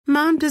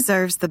Mom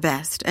deserves the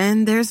best,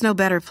 and there's no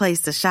better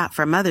place to shop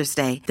for Mother's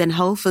Day than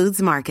Whole Foods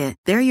Market.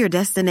 They're your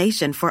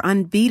destination for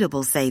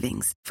unbeatable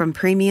savings, from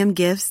premium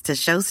gifts to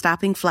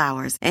show-stopping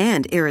flowers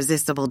and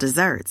irresistible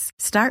desserts.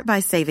 Start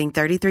by saving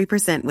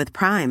 33% with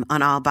Prime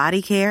on all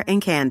body care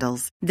and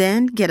candles.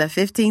 Then get a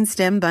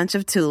 15-stem bunch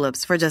of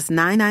tulips for just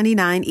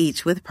 $9.99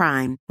 each with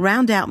Prime.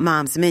 Round out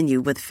Mom's menu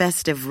with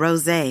festive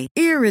rosé,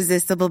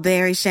 irresistible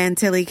berry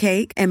chantilly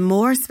cake, and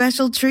more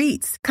special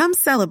treats. Come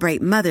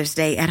celebrate Mother's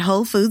Day at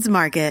Whole Foods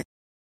Market.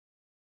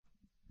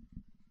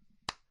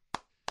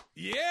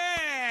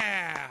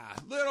 Yeah,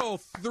 little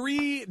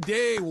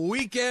 3-day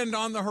weekend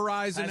on the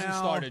horizon Hasn't now.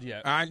 started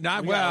yet.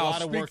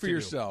 Speak for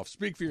yourself.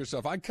 Speak for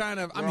yourself. I'm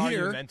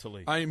here. You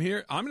mentally? I am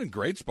here. I'm in a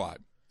great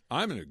spot.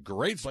 I'm in a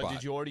great spot. But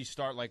did you already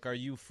start? Like, are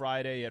you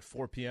Friday at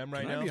 4 p.m.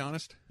 right now? Can I be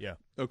honest? Yeah.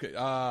 Okay.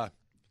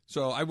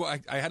 So I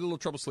had a little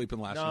trouble sleeping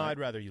last night. No, I'd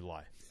rather you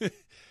lie.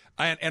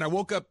 And I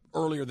woke up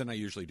earlier than I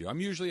usually do. I'm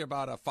usually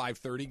about a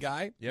 5:30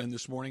 guy, Yep. and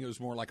this morning it was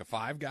more like a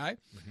 5 guy.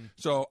 Mm-hmm.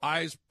 So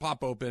eyes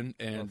pop open,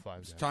 and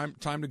it's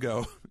time to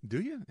go.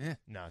 Do you? Yeah.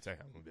 No, I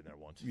haven't been there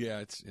once. Yeah,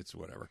 it's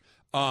whatever.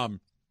 I'm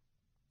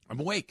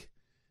awake.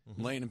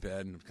 I'm laying in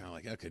bed, and I'm kind of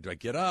like, okay, do I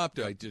get up?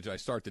 Do I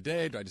start the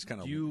day? Do I just kind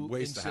of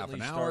waste a half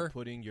an hour? You start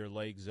putting your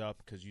legs up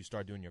because you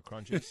start doing your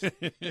crunches?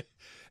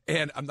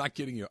 And I'm not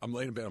kidding you. I'm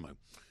laying in bed. I'm like,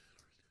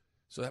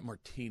 so that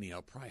martini,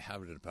 I'll probably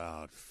have it at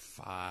about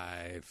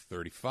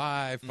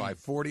 5:35,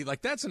 5:40.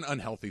 Like, that's an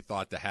unhealthy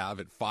thought to have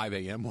at 5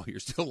 a.m. while you're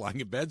still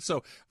lying in bed.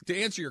 So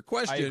to answer your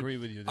question, I agree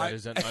with you. That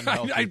is an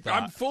unhealthy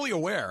thought. I'm fully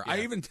aware. Yeah. I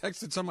even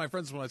texted some of my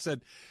friends when I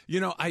said,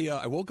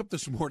 I woke up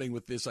this morning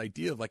with this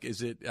idea of, like,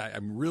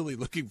 I'm really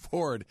looking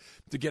forward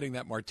to getting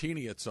that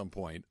martini at some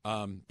point.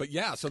 But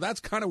yeah, so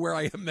that's kind of where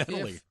I am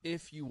mentally.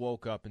 If you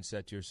woke up and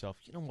said to yourself,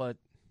 you know what,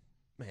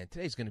 man,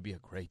 today's going to be a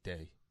great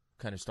day.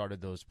 Kind of started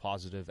those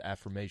positive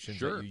affirmations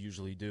that you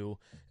usually do.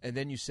 And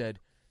then you said,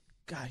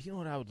 God, you know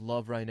what I would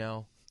love right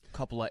now? A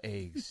couple of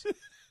eggs.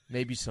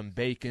 Maybe some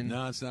bacon.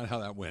 No, that's not how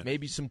that went.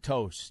 Maybe some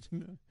toast.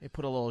 They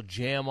put a little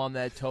jam on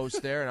that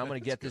toast there, and I'm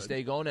going to get this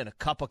day going, and a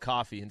cup of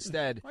coffee.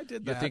 Instead,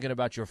 you're thinking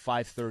about your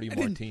 5:30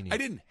 martini. I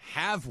didn't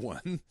have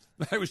one.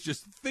 I was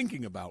just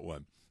thinking about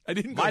one. I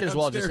didn't Might as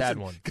well just had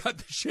and one. Got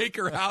the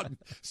shaker out and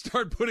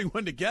start putting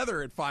one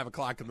together at 5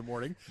 o'clock in the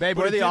morning. Babe,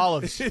 where are the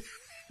olives?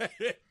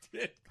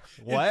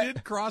 What? It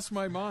did cross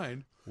my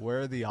mind.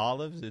 Where are the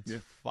olives? It's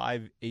 5:18 in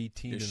the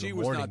morning. She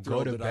was not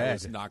thrilled Go to that bed. I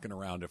was knocking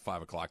around at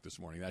 5 o'clock this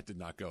morning. That did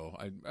not go.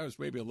 I was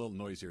maybe a little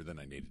noisier than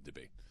I needed to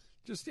be.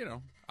 Just,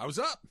 I was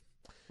up.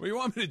 What do you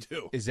want me to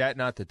do? Is that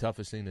not the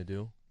toughest thing to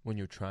do when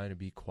you're trying to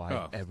be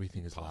quiet?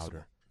 Everything is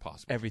louder.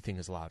 Possible. Everything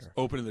is louder.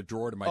 Opening the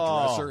drawer to my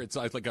dresser, it's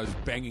like I was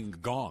banging a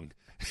gong.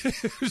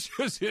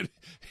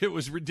 It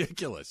was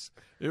ridiculous.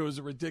 It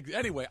was ridiculous.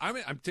 Anyway,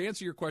 I'm to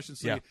answer your question,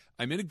 Steve,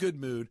 I'm in a good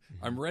mood.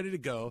 Mm-hmm. I'm ready to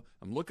go.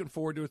 I'm looking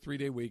forward to a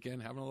 3-day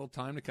weekend, having a little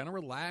time to kind of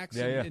relax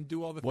and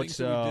do all the things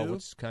that we do.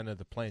 What's kind of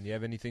the plan? Do you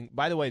have anything?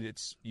 By the way,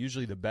 it's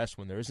usually the best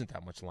when there isn't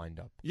that much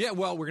lined up. Yeah,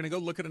 well, we're going to go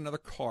look at another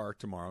car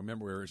tomorrow.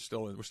 Remember, we're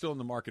still in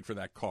the market for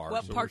that car.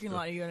 What parking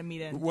lot are you going to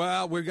meet in?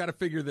 Well, we've got to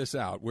figure this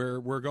out.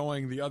 We're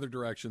going the other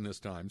direction this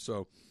time,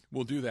 so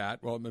we'll do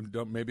that. Well,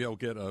 maybe I'll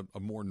get a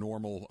more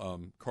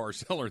normal car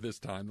seller this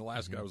time. The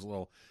last guy was a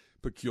little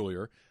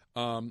peculiar.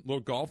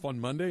 Little golf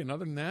on Monday, and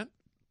other than that,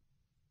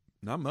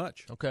 not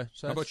much. Okay.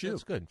 So how about you?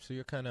 That's good. So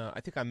you're kind of,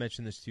 I think I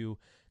mentioned this to you,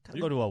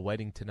 go to a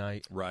wedding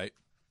tonight. Right.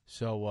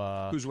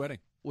 So whose wedding?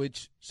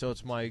 So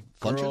it's my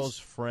Funches? Girl's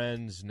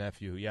friend's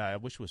nephew. Yeah, I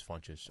wish it was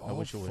Funches. I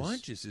wish it was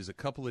Funches is a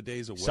couple of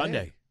days away.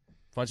 Sunday.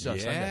 Funches on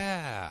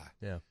Sunday.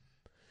 Yeah.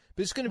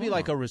 But it's going to be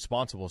like a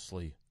responsible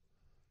sleep.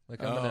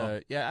 Like I'm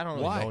gonna. Yeah, I don't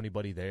really know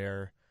anybody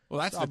there. Well,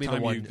 that's so the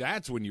time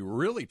that's when you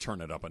really turn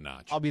it up a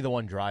notch. I'll be the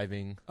one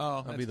driving.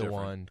 Oh, I'll be the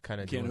one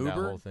kind of doing Uber? that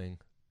whole thing.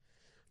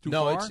 Too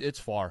far? it's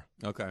far.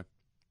 Okay.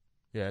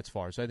 Yeah, it's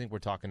far. So I think we're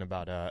talking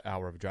about an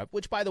hour of drive,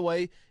 which, by the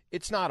way,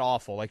 it's not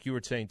awful. Like you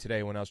were saying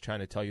today when I was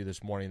trying to tell you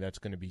this morning that's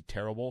going to be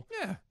terrible.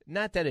 Yeah.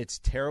 Not that it's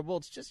terrible.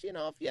 It's just,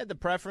 if you had the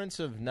preference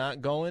of not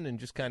going and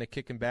just kind of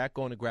kicking back,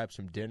 going to grab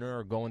some dinner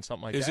or going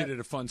something like that. Is it at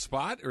a fun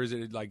spot or is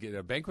it like at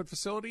a banquet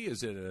facility?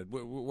 Is it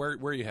where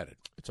are you headed?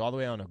 It's all the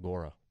way on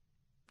Agora.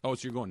 Oh,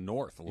 so you're going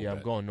north a little bit. Yeah,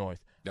 I'm going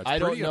north. That's I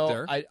don't pretty know.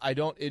 up there. I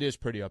don't. It is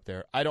pretty up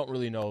there. I don't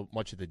really know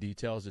much of the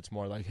details. It's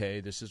more like,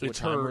 hey, this is what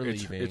time we're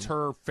leaving. It's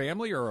her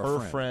family or her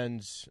friend?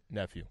 Friend's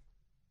nephew.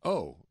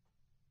 Oh,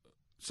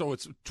 so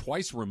it's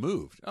twice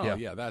removed. Oh,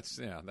 yeah. That's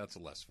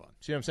less fun.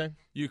 See what I'm saying?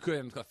 You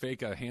couldn't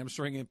fake a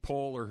hamstring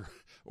pull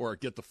or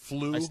get the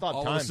flu I still have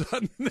all time. of a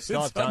sudden.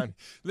 Still have time.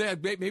 Yeah,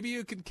 maybe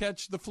you can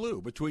catch the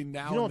flu between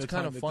now You know and the what's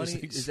kind time of that funny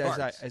this thing is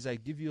starts. as I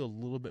give you a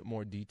little bit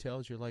more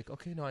details, you're like,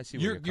 okay, no, I see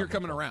where You're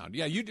coming from. around.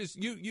 Yeah, you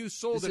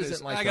sold This it as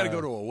isn't like I got to go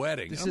to a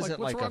wedding. This I'm isn't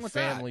what's like wrong a with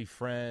family that?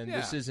 friend. Yeah,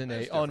 this isn't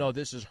that's no,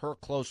 this is her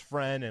close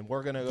friend, and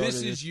we're gonna go.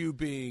 This is you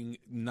being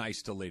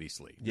nice to Lady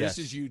Slee. Yes.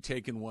 This is you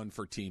taking one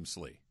for Team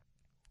Slee.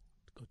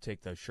 Go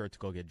take the shirt to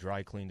go get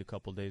dry cleaned a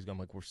couple days ago. I'm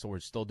like, we're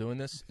still doing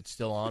this. It's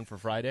still on for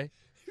Friday.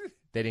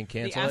 They didn't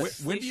cancel it?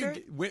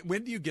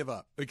 When do you give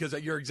up? Because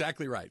you're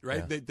exactly right?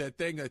 Yeah. That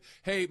thing,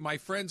 hey, my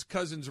friend's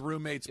cousin's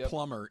roommate's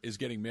plumber is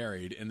getting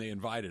married, and they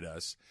invited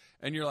us.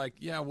 And you're like,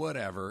 yeah,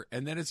 whatever.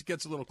 And then it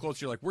gets a little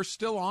closer. You're like, we're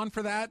still on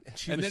for that?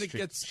 And then it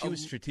gets... She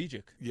was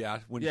strategic. Yeah,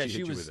 when she hit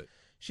you with it.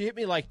 She hit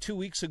me like 2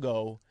 weeks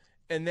ago,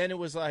 and then it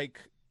was like...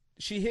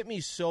 She hit me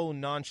so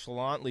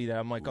nonchalantly that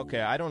I'm like, okay,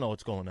 I don't know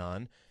what's going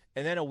on.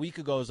 And then a week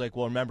ago, I was like,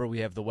 well, remember we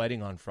have the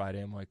wedding on Friday.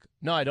 I'm like,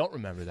 no, I don't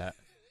remember that.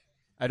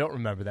 I don't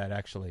remember that,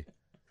 actually.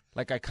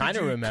 Like, I kind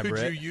of remember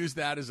it. Could you use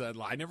that as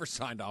I never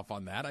signed off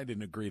on that. I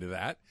didn't agree to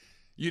that.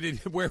 You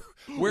didn't.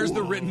 Where's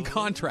the written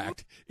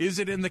contract? Is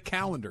it in the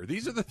calendar?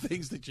 These are the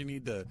things that you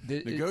need to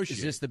negotiate.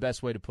 Is this the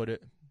best way to put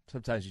it?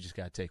 Sometimes you just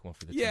got to take one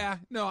for the team. Yeah,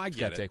 no, I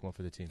get it. Take one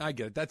for the team. I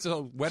get it. That's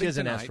a wedding She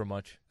doesn't tonight. ask for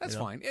much. That's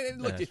fine.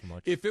 And look,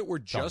 if it were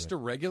just a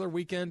regular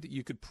weekend,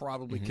 you could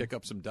probably kick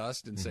up some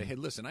dust and say, hey,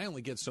 listen, I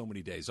only get so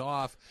many days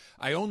off.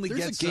 I only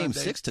There's get a game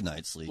 6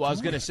 tonight, Sleep. Well, I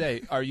was going to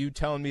say, are you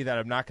telling me that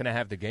I'm not going to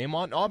have the game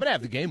on? No, I'm going to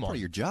have the game on. Part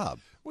of your job.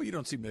 Well, you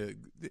don't seem to...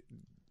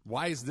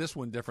 Why is this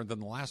one different than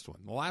the last one?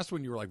 The last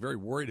one you were like very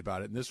worried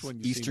about it, and this one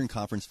you Eastern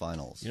Conference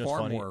Finals. You know,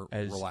 far more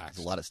relaxed.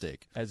 There's a lot at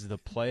stake. As the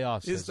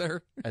playoffs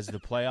as the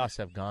playoffs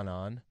have gone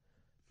on,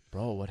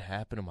 bro, what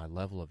happened to my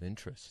level of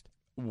interest?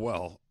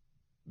 Well,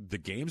 the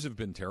games have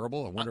been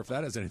terrible. I wonder if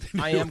that has anything to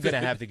do I am going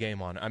to have the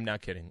game on. I'm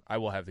not kidding. I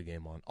will have the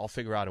game on. I'll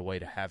figure out a way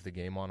to have the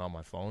game on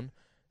my phone.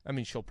 I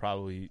mean, she'll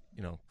probably,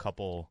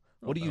 couple.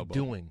 What are you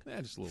doing?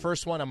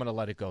 First one, I'm going to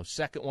let it go.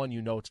 Second one,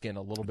 it's getting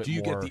a little bit more. Do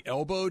you get the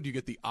elbow? Do you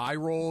get the eye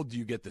roll? Do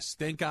you get the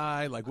stink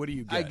eye? Like, what do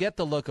you get? I get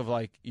the look of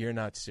like, you're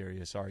not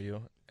serious, are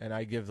you? And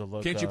I give the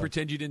look. Can't you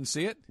pretend you didn't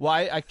see it? Well,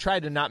 I try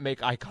to not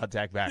make eye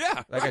contact back.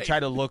 Yeah, like right. I try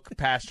to look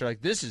past her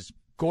like, this is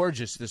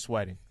gorgeous, this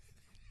wedding.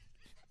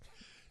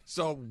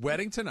 So,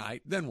 wedding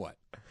tonight, then what?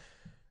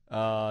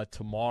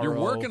 Tomorrow. You're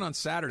working on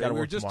Saturday. We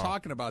were just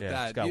talking about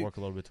that. Got to work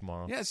a little bit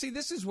tomorrow. Yeah, see,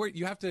 this is where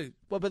you have to.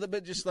 Well,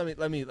 but just let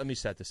me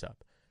set this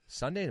up.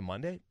 Sunday and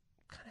Monday,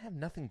 kind of have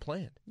nothing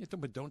planned. Yeah,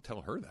 but don't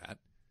tell her that.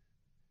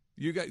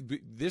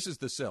 This is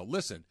the sell.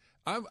 Listen,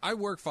 I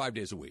work 5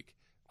 days a week.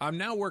 I'm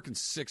now working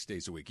 6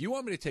 days a week. You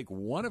want me to take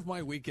one of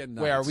my weekend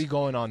nights? Wait, are we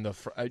going on the?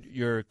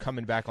 You're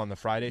coming back on the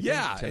Friday?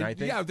 Tonight.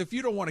 Yeah. If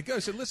you don't want to go,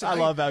 so listen. I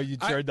love how you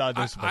turned on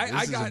this one.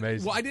 This is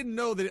amazing. Well, I didn't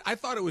know that. I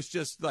thought it was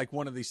just like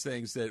one of these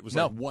things that was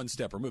like one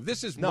step removed.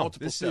 This is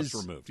multiple steps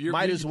removed.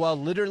 Might as well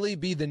literally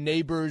be the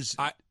neighbor's.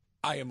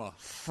 I am a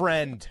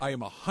friend. I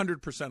am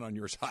 100% on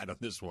your side on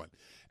this one.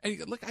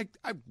 And look,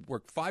 I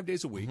work 5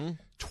 days a week,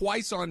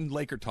 twice on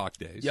Laker Talk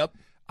days. Yep.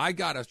 I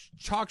got a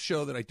talk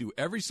show that I do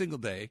every single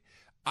day.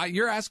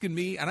 You're asking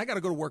me, and I got to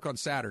go to work on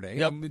Saturday.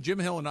 Yep. Jim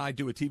Hill and I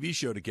do a TV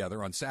show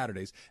together on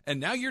Saturdays. And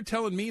now you're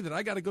telling me that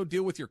I got to go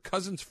deal with your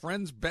cousin's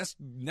friend's best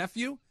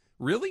nephew?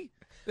 Really?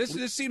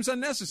 This seems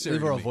unnecessary.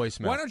 Leave her a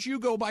voicemail. Why don't you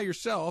go by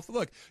yourself?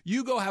 Look,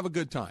 you go have a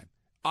good time.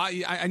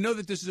 I know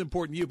that this is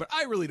important to you, but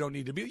I really don't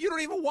need to be. You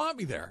don't even want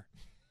me there,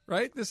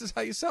 right? This is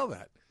how you sell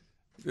that.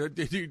 Do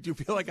you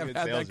feel like I've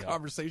had that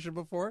conversation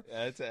before?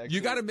 Yeah, it's actually... You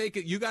got to make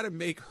it. You got to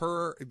make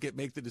her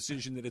make the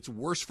decision that it's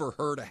worse for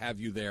her to have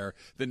you there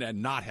than to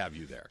not have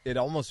you there. It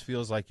almost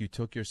feels like you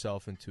took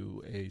yourself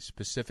into a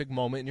specific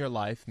moment in your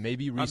life,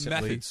 maybe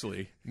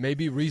recently,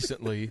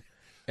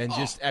 and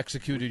just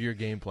executed your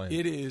game plan.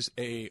 It is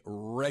a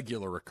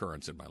regular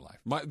occurrence in my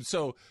life.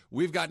 So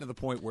we've gotten to the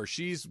point where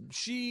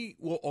she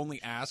will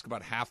only ask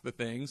about half the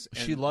things.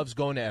 She loves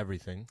going to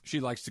everything.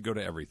 She likes to go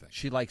to everything.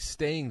 She likes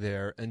staying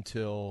there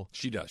until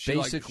she does. She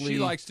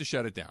likes to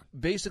shut it down.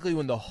 Basically,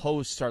 when the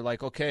hosts are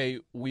like, "Okay,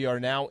 we are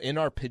now in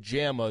our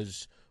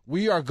pajamas.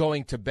 We are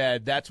going to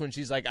bed." That's when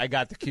she's like, "I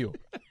got the cue.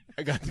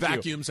 I got the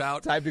vacuums cue.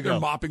 out. Time to go. They're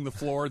mopping the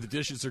floor. The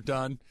dishes are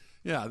done."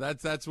 Yeah,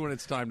 that's when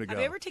it's time to go.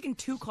 Have you ever taken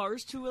two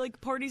cars to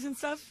like parties and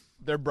stuff?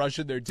 They're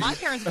brushing their teeth. My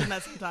parents did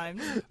that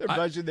sometimes. They're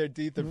brushing their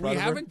teeth in front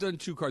of her. We haven't done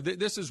two cars.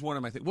 This is one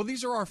of my things. Well,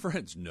 these are our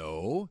friends.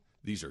 No,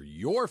 these are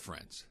your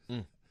friends.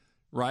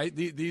 Right?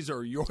 These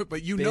are your,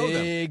 but you know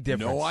them. Big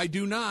difference. No, I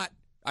do not.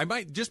 I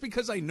might, just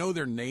because I know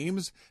their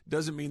names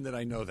doesn't mean that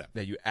I know them.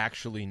 That you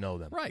actually know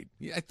them. Right.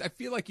 I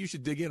feel like you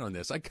should dig in on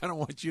this. I kind of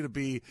want you to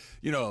be,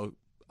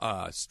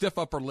 stiff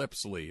upper lip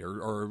Slee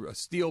or a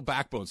steel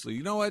backbone Slee.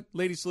 You know what,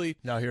 Lady Slee?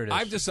 No, here it is.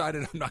 I've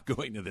decided I'm not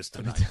going to this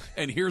tonight,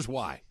 and here's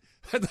why.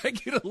 I'd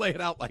like you to lay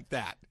it out like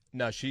that.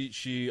 No,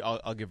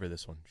 I'll give her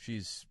this one.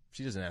 She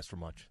doesn't ask for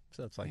much,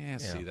 so it's like,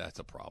 see, that's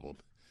a problem.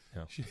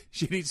 Yeah.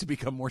 She needs to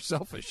become more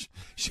selfish.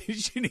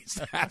 She needs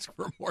to ask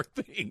for more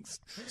things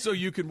so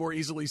you can more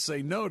easily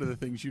say no to the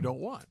things you don't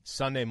want.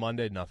 Sunday,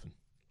 Monday, nothing.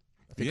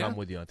 I think I'm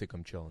with you. I think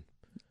I'm chilling.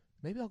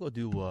 Maybe I'll go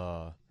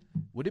do.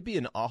 Would it be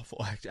an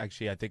awful?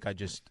 Actually, I think I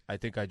just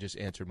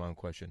answered my own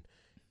question.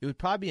 It would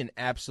probably be an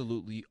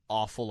absolutely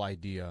awful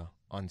idea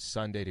on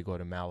Sunday to go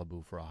to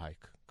Malibu for a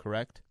hike.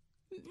 Correct?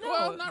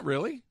 Well, not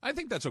really. I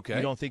think that's okay.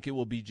 You don't think it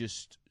will be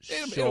just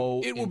it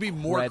will be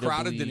more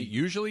crowded than it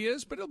usually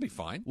is, but it'll be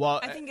fine. Well,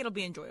 I think it'll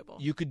be enjoyable.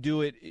 You could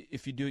do it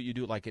if you do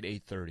it like at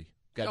 8:30.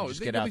 Got to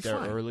just get out there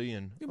early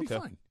and you'll be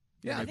fine.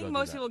 Yeah, I think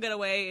most people get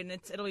away, and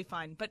it'll be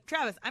fine. But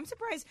Travis, I'm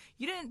surprised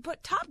you didn't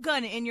put Top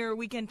Gun in your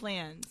weekend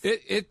plans.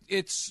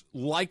 It's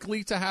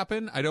likely to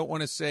happen. I don't want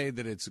to say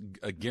that it's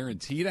a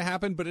guarantee to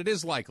happen, but it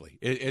is likely.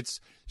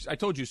 I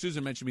told you,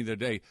 Susan mentioned me the other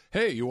day,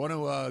 hey, you want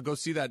to go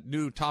see that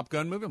new Top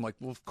Gun movie? I'm like,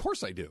 well, of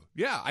course I do.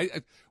 Yeah,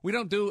 we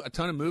don't do a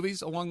ton of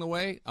movies along the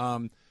way,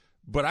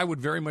 but I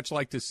would very much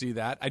like to see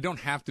that. I don't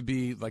have to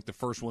be like the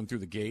first one through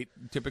the gate,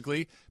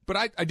 typically, but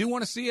I do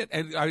want to see it.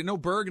 And I know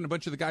Berg and a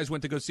bunch of the guys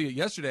went to go see it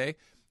yesterday.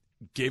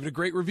 Gave it a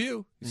great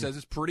review. He says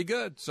it's pretty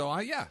good. So,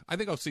 I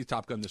think I'll see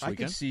Top Gun this weekend.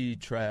 I can see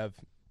Trav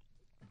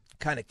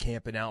kind of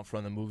camping out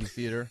from the movie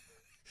theater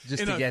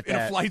just to get that. In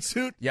a flight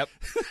suit? Yep.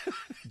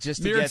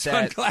 Just to Mirrored get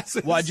that.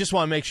 Sunglasses. Well, I just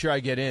want to make sure I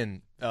get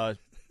in.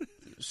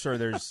 Sir,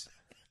 there's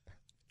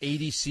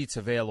 80 seats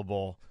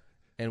available,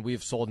 and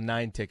we've sold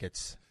 9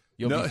 tickets.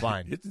 You'll be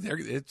fine.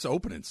 It's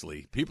opening,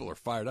 Slee. People are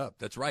fired up.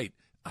 That's right,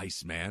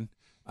 Iceman.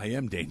 I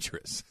am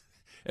dangerous.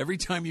 Every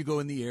time you go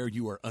in the air,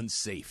 you are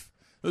unsafe.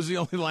 Those are the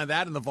only line,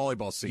 that and the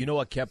volleyball scene. You know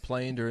what kept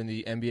playing during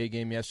the NBA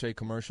game yesterday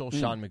commercial?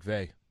 Sean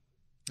McVay.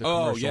 The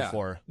commercial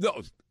for.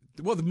 No,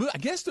 well, I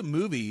guess the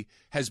movie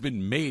has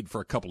been made for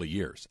a couple of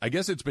years. I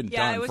guess it's been done for a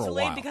while. Yeah, it was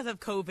delayed because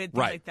of COVID, things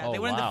like that. Oh, they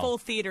wanted the full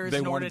theaters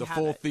in order to have it.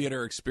 They wanted the full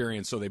theater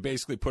experience, so they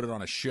basically put it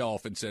on a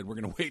shelf and said, we're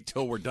going to wait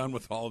till we're done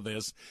with all of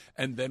this,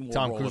 and then we'll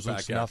roll it back out. Tom Cruise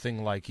looks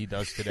nothing like he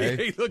does today.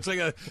 He looks like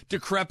a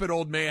decrepit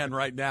old man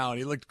right now, and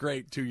he looked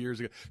great 2 years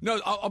ago.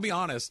 No, I'll be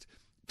honest.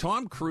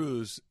 Tom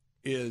Cruise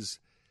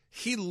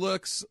he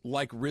looks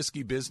like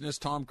Risky Business.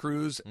 Tom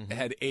Cruise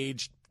had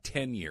aged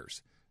 10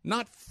 years,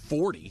 not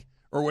 40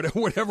 or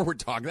whatever we're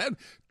talking. That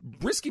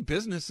Risky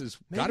Business has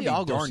got to be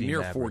darn near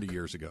Maverick. 40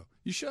 years ago.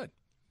 You should.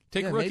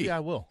 Take Rookie. Maybe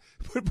I will.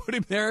 Put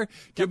him there,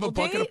 give him a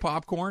bucket of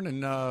popcorn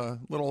and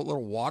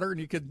little water,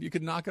 and you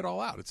could knock it all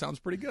out. It sounds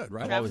pretty good,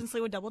 right? Travis and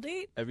Slee would double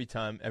date? Every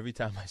time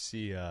I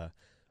see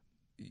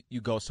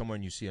you go somewhere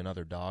and you see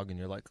another dog and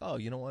you're like, oh,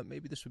 you know what?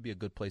 Maybe this would be a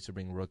good place to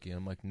bring Rookie. And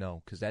I'm like,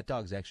 no, because that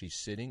dog's actually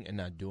sitting and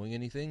not doing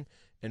anything,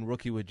 and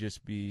Rookie would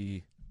just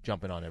be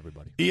jumping on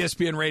everybody.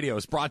 ESPN Radio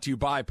is brought to you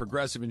by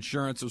Progressive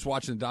Insurance. I was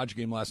watching the Dodger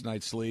game last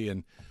night, Slee,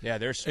 and yeah,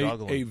 they're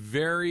struggling. A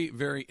very,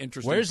 very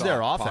interesting Where's thought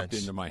their offense? Popped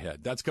into my head.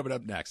 That's coming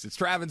up next. It's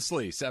Travis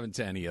Slee,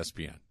 710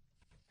 ESPN.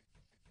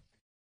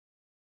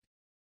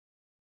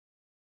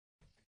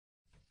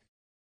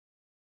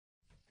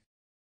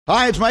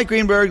 Hi, it's Mike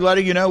Greenberg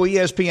letting you know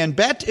ESPN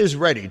Bet is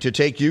ready to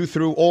take you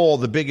through all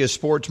the biggest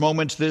sports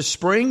moments this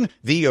spring.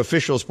 The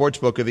official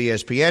sportsbook of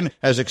ESPN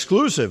has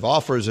exclusive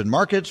offers and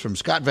markets from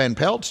Scott Van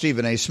Pelt,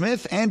 Stephen A.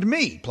 Smith, and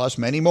me, plus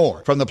many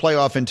more. From the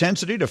playoff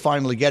intensity to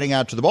finally getting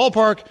out to the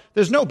ballpark,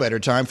 there's no better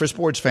time for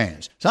sports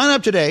fans. Sign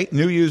up today.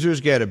 New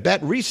users get a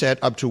bet reset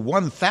up to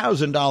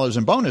 $1,000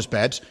 in bonus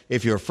bets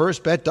if your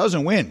first bet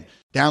doesn't win.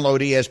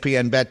 Download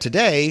ESPN Bet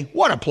today.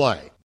 What a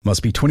play.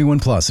 Must be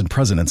 21 plus and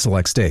present in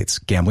select states.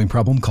 Gambling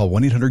problem? Call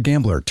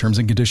 1-800-GAMBLER. Terms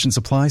and conditions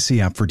apply.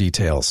 See app for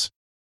details.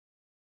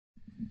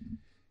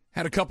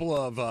 Had a couple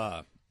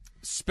of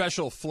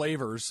special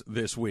flavors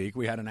this week.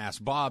 We had an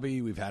Ask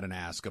Bobby. We've had an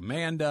Ask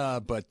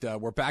Amanda. But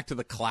we're back to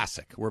the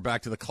classic. We're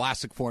back to the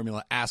classic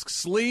formula. Ask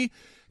Slee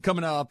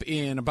coming up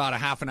in about a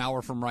half an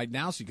hour from right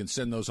now. So you can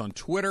send those on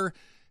Twitter.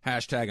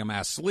 Hashtag I'm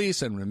Ask Slee.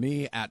 Send them to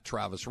me at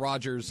Travis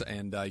Rogers.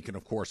 And you can,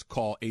 of course,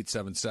 call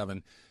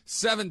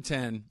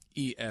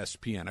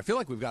 877-710-ESPN. I feel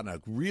like we've gotten a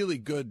really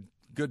good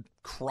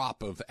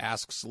crop of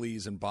Ask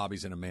Slees and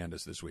Bobbies and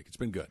Amandas this week. It's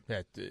been good.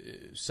 Yeah,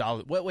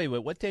 solid. Wait.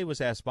 What day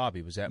was Ask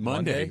Bobby? Was that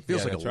Monday? Monday?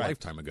 Feels like a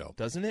lifetime ago.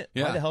 Doesn't it?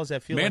 Yeah. Why the hell does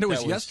that feel Amanda like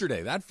was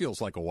yesterday. That feels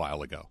like a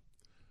while ago.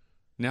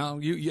 Now,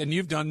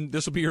 you've done,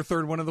 this will be your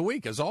third one of the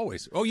week, as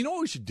always. Oh, you know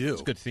what we should do?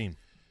 It's a good theme.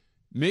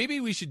 Maybe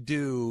we should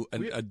do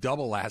a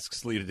double Ask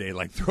Slee today,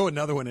 like throw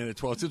another one in at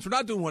 12. Since we're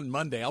not doing one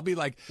Monday, I'll be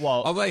like,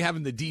 I'll be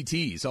having the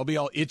DTs. I'll be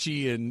all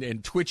itchy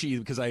and twitchy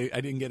because I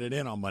didn't get it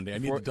in on Monday. I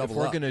need to double up. If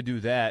we're going to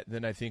do that,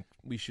 then I think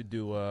we should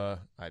do either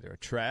a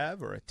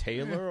Trav or a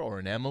Taylor or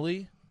an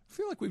Emily. I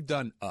feel like we've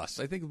done us.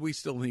 I think we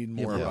still need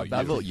more about you.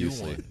 How about you?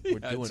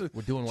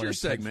 We're doing one your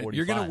segment.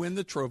 You're going to win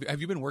the trophy.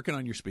 Have you been working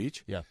on your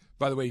speech? Yeah.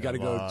 By the way, you got to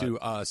go to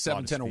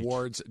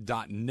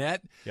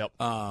 710awards.net. Yep.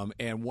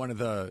 And one of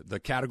the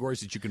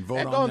categories that you can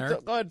vote on there.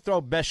 Go ahead and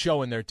throw best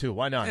show in there too.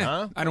 Why not?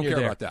 Huh? I don't care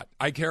about that.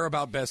 I care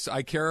about best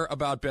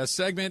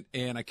segment,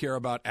 and I care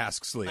about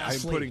Ask Slee.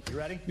 You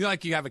ready?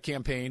 You have a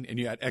campaign and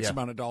you had X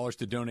amount of dollars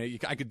to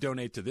donate. I could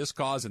donate to this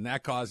cause and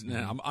that cause,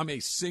 and I'm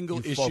a single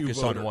issue focus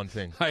voter. on one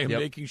thing. I am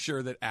making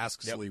sure that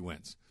Ask Slee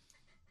wins.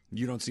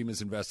 You don't seem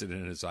as invested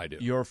in it as I do.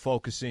 You're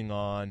focusing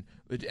on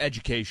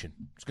education.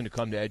 It's going to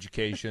come to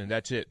education.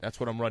 That's it. That's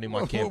what I'm running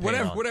my campaign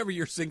on. Whatever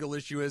your single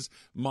issue is,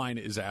 mine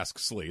is Ask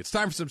Slee. It's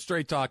time for some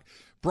Straight Talk,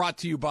 brought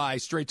to you by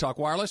Straight Talk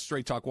Wireless.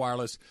 Straight Talk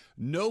Wireless,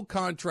 no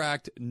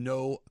contract,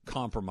 no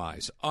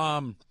compromise.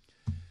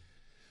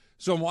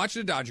 So I'm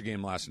watching the Dodger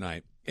game last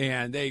night,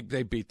 and they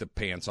beat the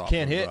pants off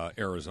of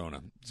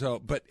Arizona. So,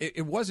 but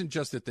it wasn't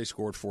just that they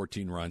scored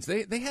 14 runs.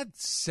 They had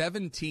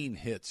 17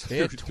 hits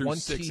through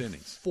 6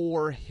 innings.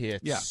 24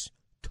 hits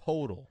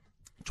total.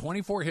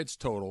 24 hits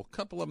total. A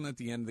couple of them at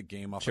the end of the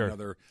game off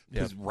another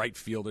his right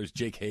fielders,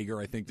 Jake Hager,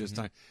 I think this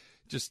time.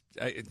 Just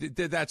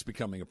that's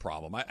becoming a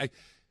problem.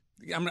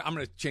 I'm going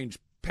to change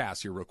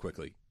pass here real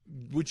quickly.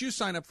 Would you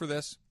sign up for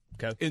this?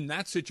 Okay. In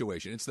that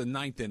situation, it's the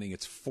ninth inning.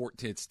 It's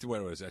 14. It's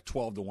what was that?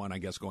 12-1, I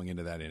guess, going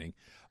into that inning.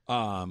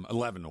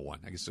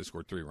 11-1. I guess they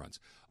scored 3 runs.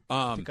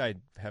 I think I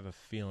have a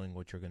feeling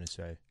what you're going to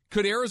say.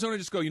 Could Arizona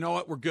just go, you know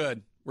what, we're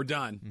good. We're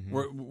done.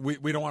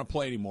 We don't want to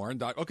play anymore.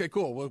 And okay,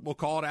 cool. We'll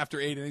call it after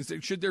 8 innings.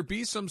 Should there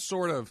be some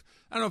sort of,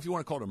 I don't know if you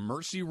want to call it a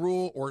mercy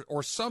rule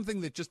or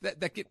something that just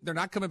they're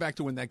not coming back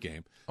to win that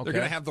game. Okay. They're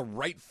going to have the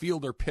right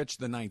fielder pitch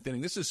the 9th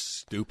inning. This is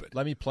stupid.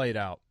 Let me play it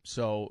out.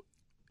 So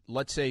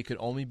let's say it could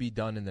only be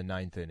done in the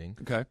 9th inning.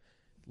 Okay.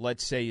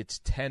 Let's say it's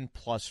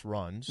 10-plus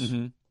runs.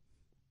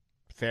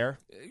 Fair?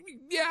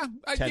 Yeah.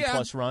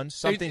 10-plus runs?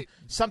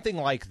 Something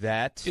like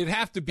that. It'd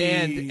have to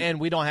be. And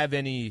we don't have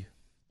any.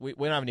 We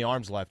don't have any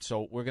arms left,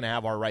 so we're going to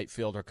have our right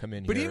fielder come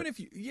in here. Even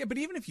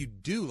if you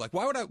do, like,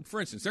 why would I?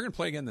 For instance, they're going to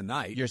play again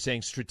tonight. You're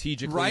saying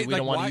strategically, right? We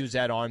don't want to use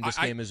that arm. This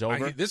game is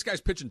over. This guy's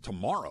pitching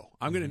tomorrow.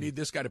 I'm going to need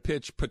this guy to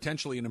pitch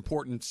potentially an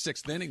important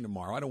 6th inning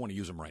tomorrow. I don't want to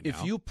use him right now.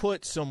 If you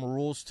put some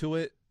rules to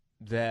it,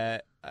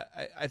 that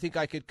I think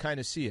I could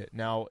kind of see it.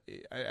 Now,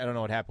 I don't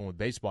know what happened with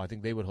baseball. I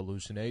think they would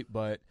hallucinate,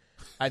 but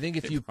I think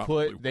if you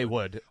put, they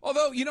would.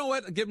 Although, you know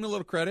what? Give them a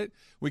little credit.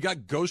 We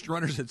got ghost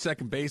runners at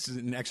second base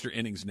in extra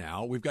innings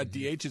now. We've got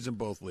DHs in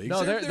both leagues.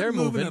 No, they're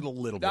moving it a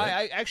little bit.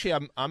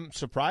 I'm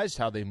surprised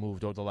how they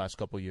moved over the last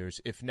couple of years.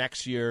 If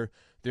next year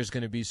there's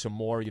going to be some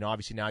more,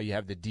 obviously now you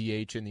have the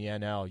DH in the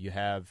NL. You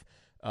have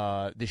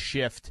the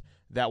shift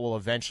that will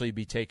eventually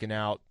be taken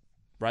out,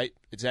 right?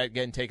 Is that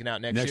getting taken out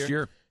next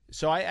year?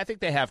 So I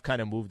think they have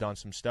kind of moved on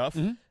some stuff.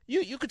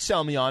 You could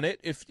sell me on it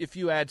if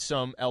you add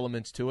some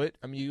elements to it.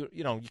 I mean,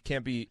 you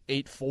can't be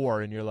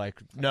 8-4 and you're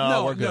like,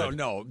 no, we're good.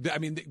 No. I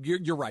mean,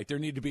 you're right. There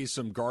need to be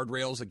some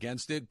guardrails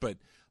against it, but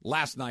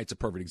last night's a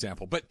perfect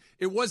example. But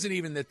it wasn't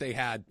even that they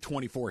had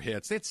 24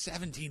 hits. They had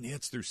 17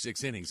 hits through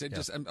 6 innings. It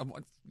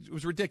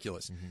was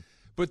ridiculous.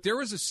 But there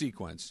was a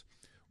sequence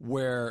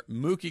where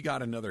Mookie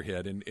got another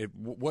hit, and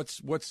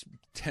what's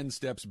 10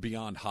 steps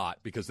beyond hot,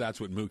 because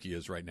that's what Mookie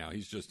is right now.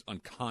 He's just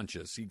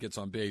unconscious. He gets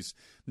on base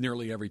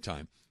nearly every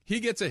time. He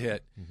gets a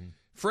hit.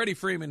 Freddie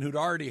Freeman, who'd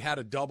already had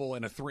a double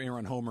and a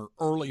 3-run homer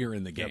earlier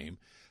in the game,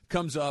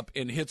 comes up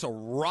and hits a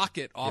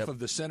rocket off of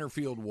the center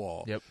field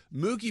wall.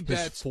 Mookie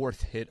Betts, his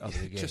 4th hit of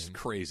the game. Just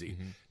crazy.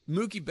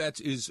 Mookie Betts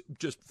is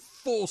just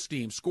full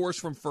steam, scores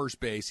from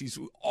first base. He's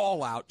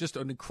all out, just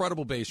an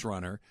incredible base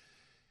runner.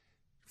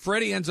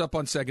 Freddie ends up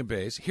on second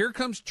base. Here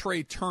comes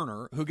Trey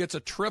Turner, who gets a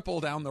triple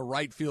down the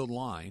right field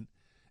line.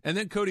 And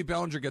then Cody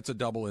Bellinger gets a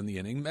double in the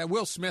inning.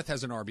 Will Smith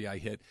has an RBI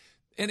hit.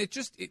 And it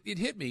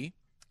hit me.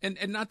 And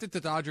not that the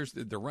Dodgers,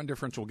 the run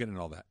differential will get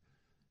into all that.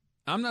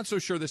 I'm not so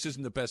sure this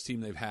isn't the best team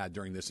they've had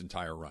during this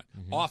entire run.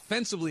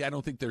 Offensively, I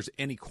don't think there's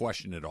any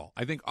question at all.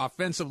 I think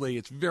offensively,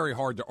 it's very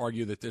hard to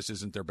argue that this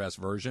isn't their best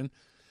version.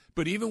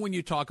 But even when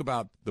you talk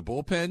about the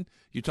bullpen,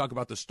 you talk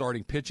about the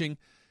starting pitching,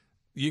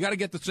 you got to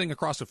get this thing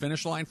across the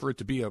finish line for it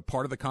to be a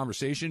part of the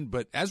conversation.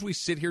 But as we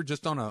sit here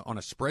just on a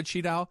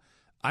spreadsheet, Al,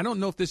 I don't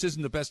know if this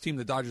isn't the best team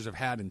the Dodgers have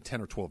had in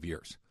 10 or 12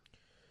 years.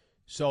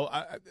 So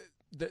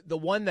the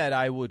one that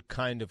I would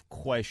kind of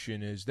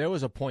question is there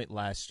was a point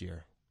last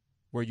year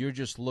where you're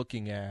just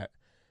looking at,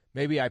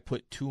 maybe I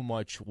put too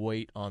much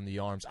weight on the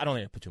arms. I don't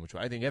think I put too much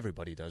weight. I think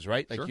everybody does,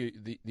 right? Like sure.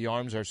 The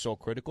arms are so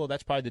critical.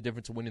 That's probably the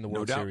difference of winning the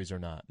World Series or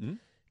not.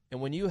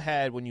 And when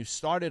you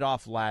started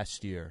off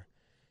last year,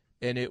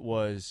 and it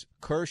was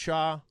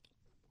Kershaw,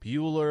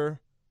 Buehler,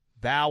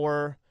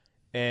 Bauer,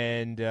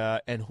 and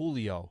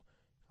Julio.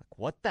 Like,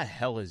 what the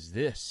hell is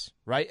this,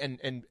 right?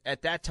 And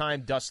at that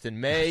time, Dustin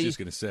May. I was just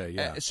going to say,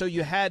 yeah. So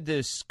you had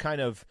this kind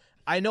of,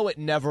 I know it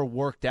never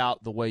worked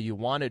out the way you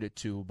wanted it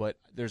to, but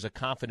there's a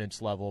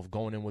confidence level of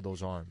going in with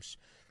those arms.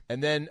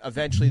 And then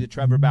eventually the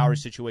Trevor Bauer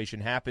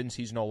situation happens.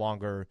 He's no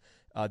longer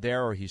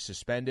there, or he's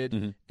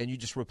suspended, and you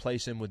just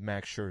replace him with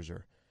Max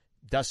Scherzer.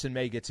 Dustin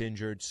May gets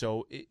injured,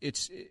 so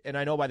and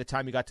I know by the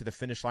time he got to the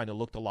finish line, it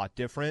looked a lot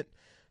different.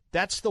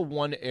 That's the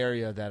one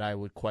area that I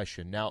would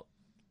question. Now,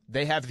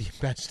 they have the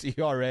best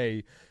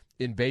ERA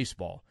in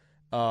baseball.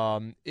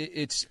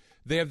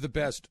 They have the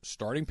best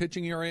starting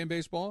pitching ERA in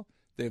baseball.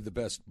 They have the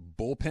best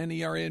bullpen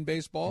ERA in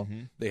baseball.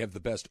 They have the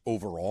best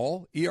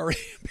overall ERA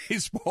in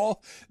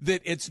baseball.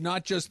 That it's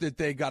not just that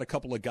they got a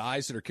couple of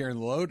guys that are carrying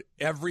the load.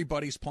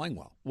 Everybody's playing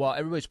well. Well,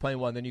 everybody's playing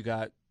well, and then you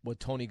got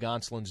what Tony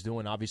Gonsolin's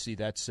doing. Obviously,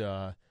 that's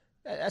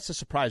a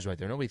surprise right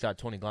there. Nobody thought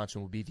Tony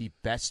Gonsolin would be the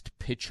best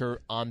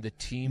pitcher on the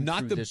team.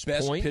 Not the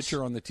best point.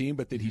 pitcher on the team,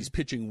 but that he's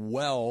pitching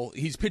well.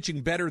 He's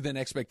pitching better than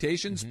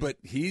expectations, but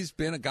he's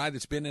been a guy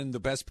that's been in the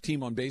best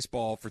team on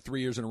baseball for 3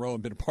 years in a row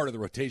and been a part of the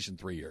rotation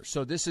 3 years.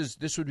 So this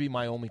would be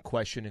my only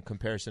question in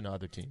comparison to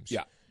other teams.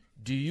 Yeah.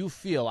 Do you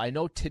feel, I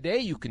know today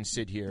you can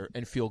sit here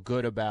and feel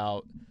good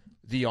about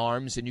the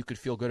arms and you could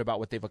feel good about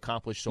what they've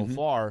accomplished so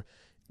far.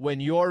 When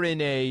you're in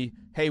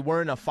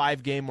we're in a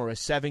 5-game or a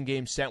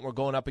 7-game set, we're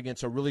going up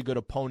against a really good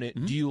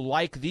opponent, do you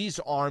like these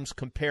arms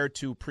compared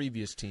to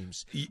previous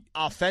teams?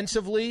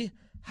 Offensively,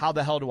 how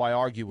the hell do I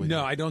argue with you?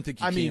 No, I don't think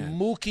you can. I mean,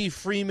 Mookie,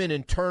 Freeman,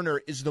 and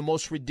Turner is the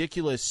most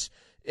ridiculous.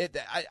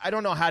 I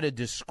don't know how to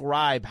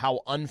describe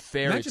how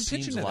unfair it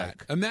seems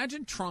like.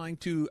 Imagine trying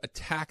to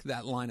attack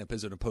that lineup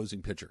as an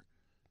opposing pitcher.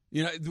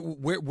 You know,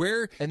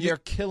 where they're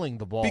killing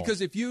the ball.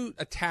 Because if you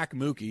attack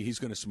Mookie, he's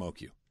going to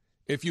smoke you.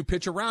 If you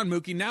pitch around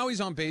Mookie, now he's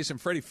on base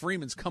and Freddie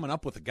Freeman's coming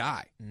up with a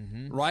guy,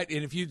 right?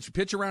 And if you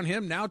pitch around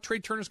him, now Trey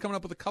Turner's coming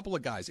up with a couple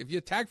of guys. If you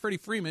attack Freddie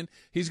Freeman,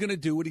 he's going to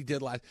do what he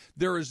did last.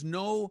 There is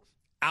no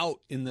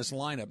out in this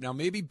lineup. Now,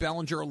 maybe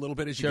Bellinger a little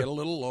bit as you get a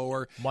little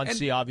lower.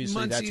 Muncy,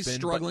 obviously, Muncy's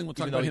struggling. We'll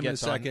talk about him in a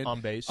second.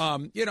 On base.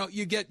 You know,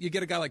 you get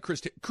a guy like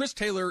Chris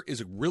Taylor is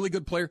a really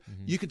good player.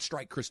 You could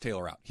strike Chris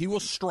Taylor out. He will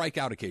strike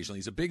out occasionally.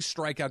 He's a big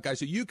strikeout guy,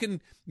 so you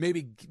can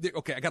maybe,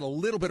 okay, I got a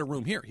little bit of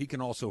room here. He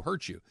can also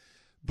hurt you.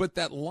 But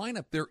that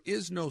lineup, there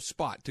is no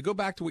spot. To go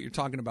back to what you're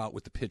talking about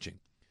with the pitching,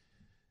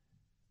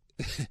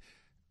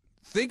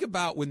 think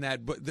about when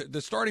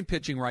the starting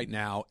pitching right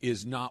now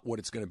is not what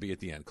it's going to be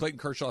at the end. Clayton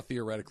Kershaw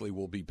theoretically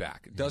will be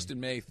back. Dustin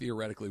May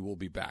theoretically will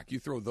be back. You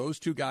throw those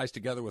two guys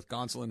together with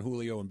Gonsolin,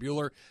 Julio, and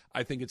Buehler,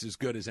 I think it's as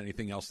good as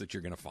anything else that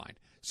you're going to find.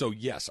 So,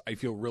 yes, I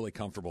feel really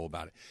comfortable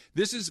about it.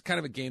 This is kind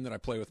of a game that I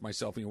play with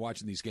myself when you're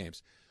watching these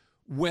games.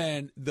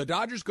 When the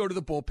Dodgers go to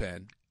the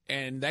bullpen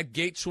and that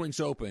gate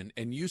swings open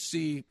and you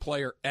see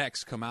player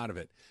X come out of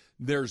it,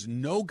 there's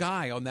no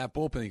guy on that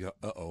bullpen. You go,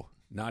 uh-oh,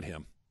 not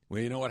him.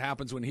 Well, you know what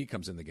happens when he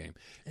comes in the game.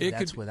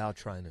 That's without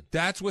Treinen.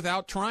 That's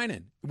without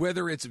Treinen.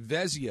 Whether it's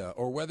Vezina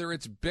or whether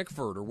it's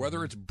Bickford or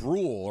whether it's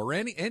Brule or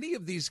any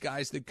of these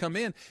guys that come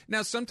in.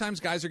 Now, sometimes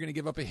guys are going to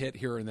give up a hit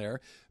here and there,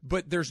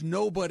 but there's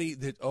nobody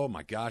that, oh,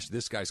 my gosh,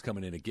 this guy's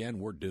coming in again.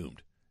 We're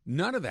doomed.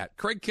 None of that.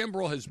 Craig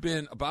Kimbrell has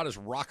been about as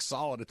rock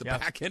solid at the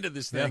back end of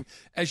this thing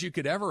as you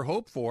could ever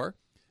hope for.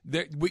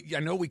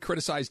 I know we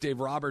criticized Dave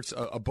Roberts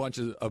a bunch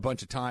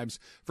of times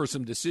for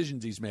some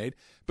decisions he's made,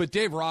 but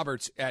Dave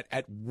Roberts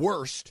at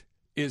worst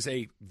is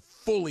a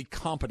fully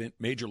competent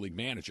major league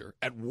manager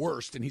at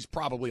worst, and he's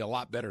probably a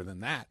lot better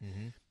than that.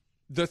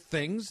 The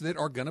things that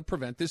are going to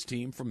prevent this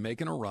team from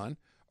making a run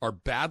are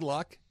bad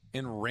luck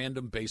and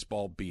random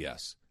baseball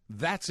BS.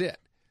 That's it.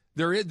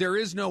 There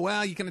is no,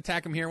 well, you can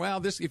attack him here.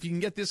 Well, if you can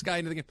get this guy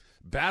into the game.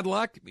 Bad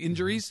luck,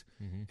 injuries,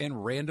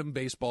 and random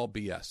baseball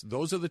BS.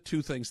 Those are the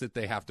two things that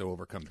they have to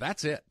overcome.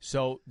 That's it.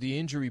 So the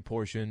injury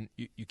portion,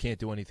 you can't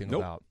do anything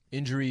about.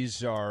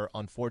 Injuries are,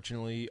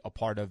 unfortunately, a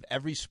part of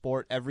every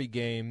sport, every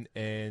game,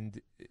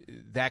 and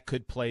that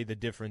could play the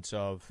difference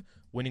of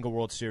winning a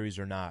World Series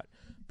or not.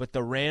 But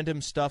the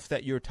random stuff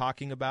that you're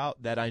talking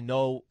about that I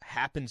know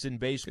happens in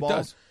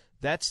baseball,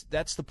 that's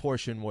the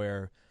portion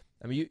where –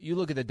 I mean, you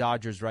look at the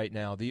Dodgers right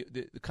now. The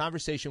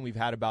conversation we've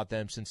had about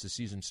them since the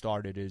season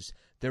started is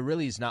there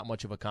really is not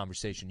much of a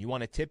conversation. You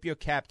want to tip your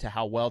cap to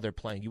how well they're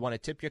playing. You want to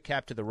tip your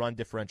cap to the run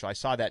differential. I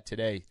saw that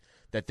today,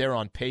 that they're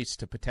on pace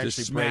to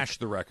potentially smash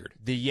the record.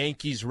 The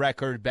Yankees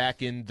record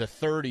back in the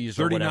 30s or whatever it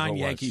was. 39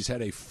 Yankees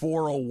had a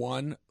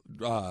 401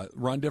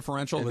 run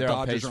differential. The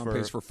Dodgers are on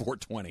pace for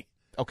 420.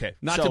 Okay,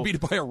 not to beat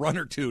it by a run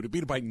or two, to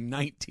beat it by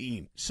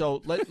 19.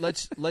 So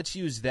let's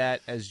use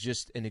that as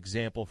just an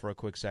example for a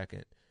quick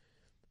second.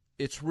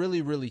 It's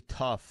really, really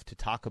tough to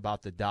talk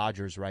about the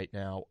Dodgers right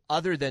now,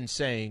 other than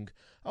saying,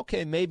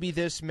 okay, maybe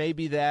this,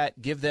 maybe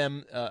that, give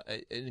them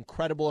an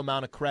incredible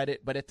amount of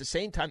credit. But at the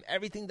same time,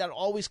 everything that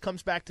always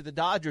comes back to the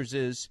Dodgers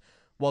is,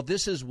 well,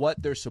 this is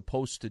what they're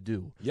supposed to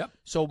do. Yep.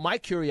 So my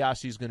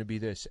curiosity is going to be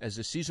this. As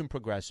the season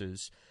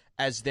progresses,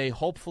 as they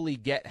hopefully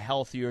get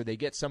healthier, they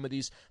get some of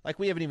these, like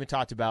we haven't even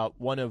talked about,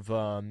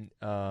 Andrew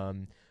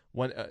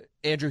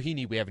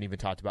Heaney we haven't even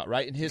talked about,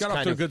 right? And his got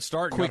off to a good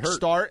start, quick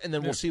start, and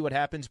then we'll see what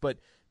happens. But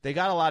they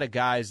got a lot of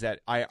guys that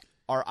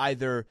are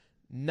either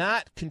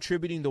not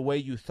contributing the way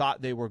you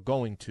thought they were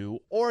going to,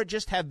 or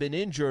just have been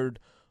injured.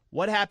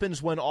 What happens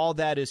when all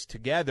that is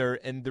together?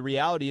 And the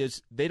reality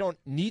is they don't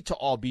need to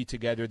all be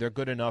together. They're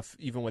good enough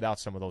even without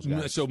some of those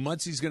guys. So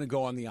Muncy's going to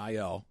go on the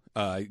IL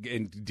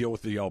and deal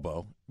with the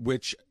elbow,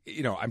 which,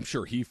 I'm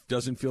sure he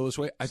doesn't feel this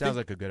way. Sounds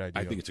like a good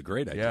idea. I think it's a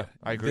great idea. Yeah,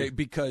 I agree.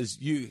 Because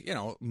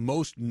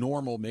most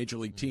normal major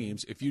league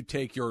teams, if you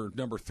take your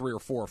number 3 or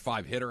 4 or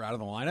 5 hitter out of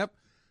the lineup,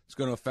 it's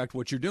going to affect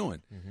what you're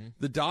doing.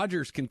 The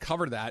Dodgers can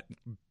cover that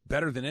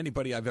better than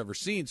anybody I've ever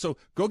seen. So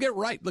go get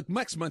right. Look,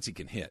 Max Muncy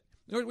can hit.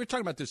 We were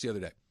talking about this the other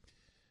day.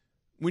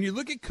 When you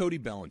look at Cody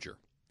Bellinger's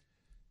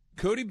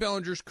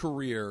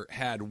career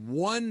had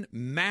one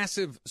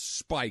massive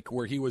spike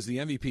where he was the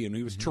MVP and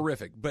he was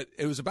terrific, but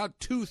it was about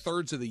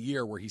 2/3 of the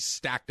year where he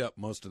stacked up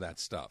most of that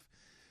stuff.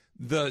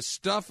 The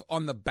stuff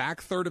on the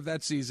back third of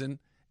that season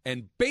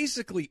and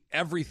basically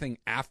everything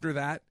after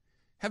that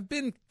have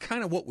been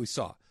kind of what we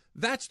saw.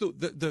 That's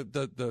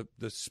the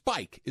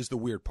spike is the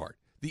weird part.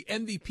 The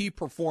MVP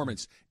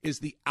performance is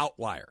the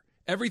outlier.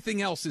 Everything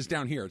else is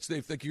down here. It's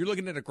like you're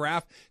looking at a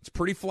graph. It's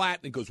pretty flat,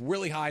 and it goes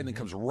really high, and then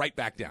comes right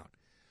back down.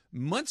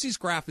 Muncy's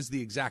graph is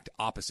the exact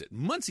opposite.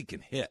 Muncy can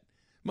hit.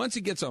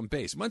 Muncy gets on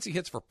base. Muncy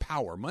hits for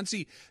power.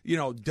 Muncy,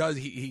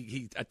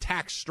 he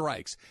attacks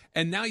strikes.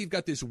 And now you've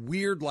got this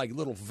weird,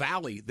 little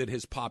valley that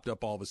has popped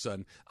up all of a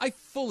sudden. I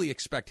fully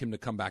expect him to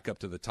come back up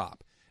to the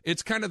top.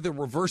 It's kind of the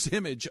reverse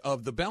image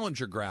of the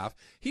Bellinger graph.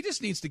 He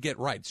just needs to get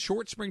right.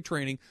 Short spring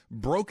training,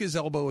 broke his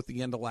elbow at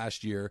the end of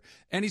last year,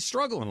 and he's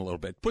struggling a little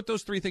bit. Put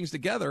those three things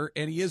together,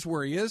 and he is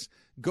where he is.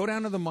 Go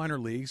down to the minor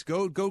leagues.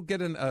 Go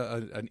get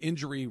an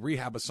injury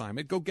rehab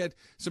assignment. Go get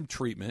some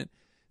treatment.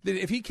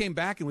 If he came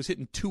back and was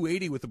hitting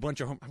 280 with a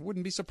bunch of home, I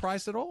wouldn't be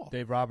surprised at all.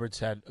 Dave Roberts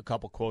had a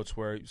couple quotes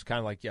where he was kind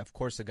of like, yeah, of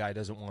course the guy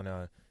doesn't want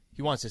to –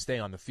 he wants to stay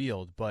on the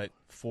field, but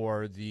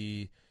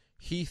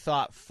he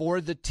thought for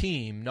the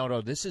team,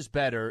 no, this is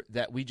better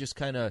that we just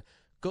kind of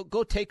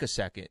go take a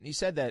second. And he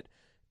said that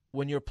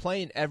when you're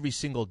playing every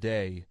single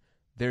day,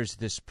 there's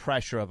this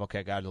pressure of,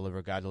 okay, got to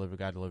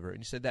deliver. And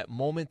he said that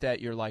moment that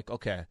you're like,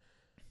 okay,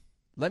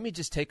 let me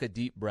just take a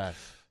deep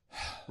breath.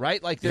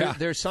 Right? Like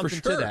there's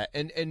something to that.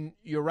 And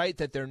you're right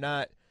that they're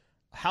not –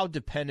 how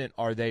dependent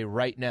are they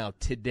right now,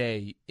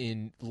 today,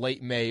 in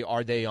late May,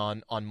 are they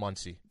on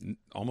Muncy?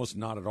 Almost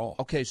not at all.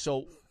 Okay,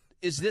 so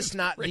is this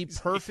not the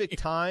perfect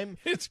time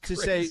to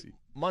say,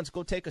 Muntz,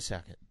 go take a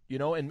second? You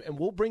know, and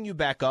we'll bring you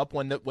back up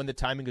when the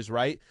timing is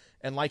right.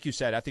 And like you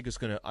said, I think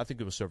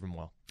it will serve him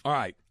well. All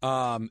right.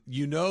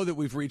 You know that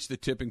we've reached the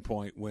tipping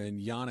point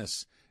when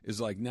Giannis is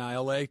like, nah,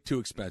 LA, too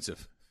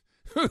expensive.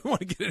 We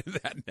want to get into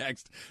that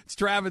next. It's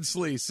Travis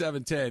Slee,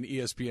 710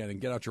 ESPN,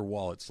 and get out your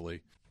wallet,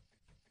 Slee.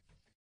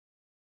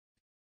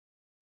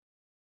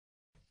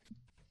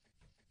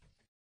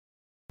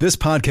 This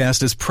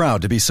podcast is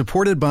proud to be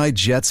supported by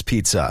Jets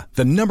Pizza,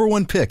 the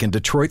 #1 pick in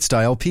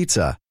Detroit-style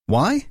pizza.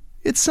 Why?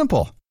 It's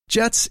simple.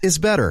 Jets is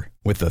better.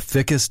 With the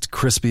thickest,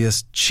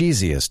 crispiest,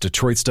 cheesiest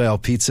Detroit-style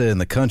pizza in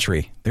the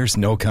country, there's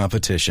no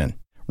competition.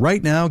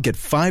 Right now, get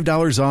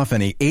 $5 off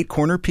any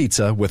 8-corner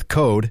pizza with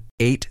code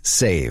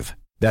 8SAVE.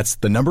 That's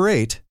the number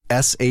 8,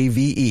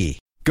 SAVE.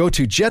 Go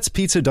to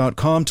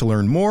jetspizza.com to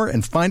learn more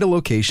and find a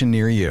location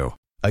near you.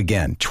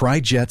 Again, try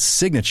Jet's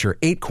signature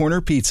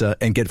 8-corner pizza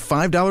and get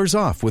 $5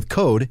 off with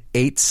code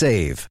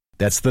 8SAVE.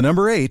 That's the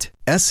number 8,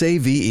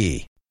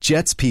 SAVE.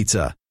 Jet's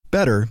Pizza.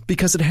 Better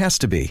because it has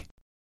to be.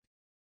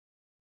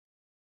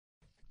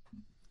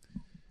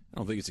 I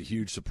don't think it's a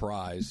huge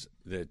surprise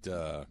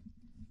that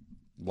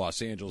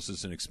Los Angeles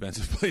is an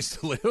expensive place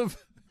to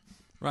live,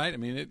 right? I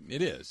mean,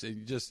 it is.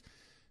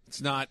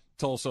 It's not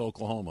Tulsa,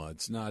 Oklahoma.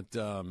 It's not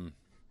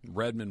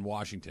Redmond,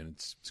 Washington.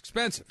 It's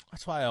expensive.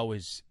 That's why I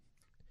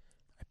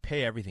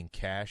pay everything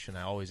cash, and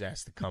I always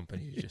ask the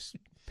company to just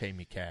pay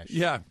me cash.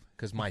 Yeah.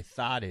 Because my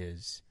thought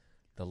is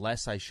the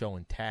less I show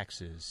in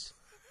taxes,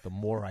 the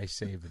more I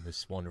save in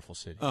this wonderful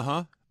city.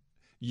 Uh-huh.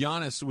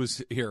 Giannis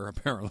was here,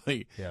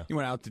 apparently. Yeah. He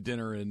went out to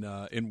dinner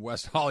in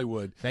West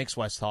Hollywood. Thanks,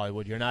 West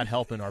Hollywood. You're not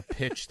helping our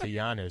pitch to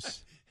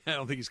Giannis. I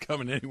don't think he's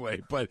coming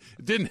anyway, but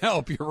it didn't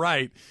help. You're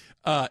right.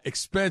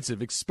 Expensive.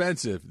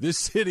 This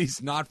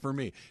city's not for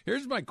me.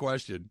 Here's my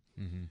question.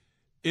 Mm-hmm.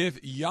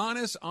 If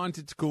Giannis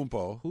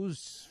Antetokounmpo,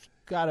 who's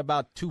got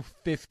about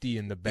 $250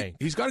 in the bank,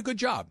 he's got a good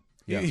job.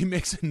 Yep. He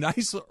makes a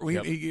nice.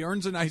 He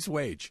earns a nice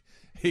wage.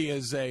 He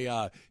is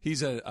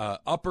he's a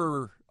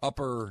upper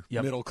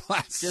yep. middle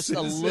class, just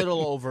a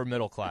little over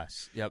middle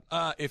class. Yep.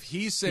 If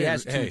he's saying he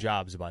has two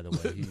jobs, by the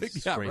way, he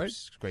yeah,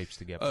 scrapes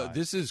to get by.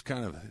 This is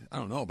kind of, I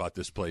don't know about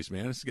this place,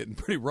 man. It's getting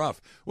pretty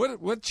rough.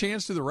 What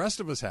chance do the rest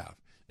of us have?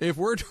 If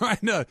we're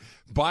trying to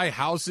buy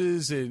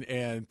houses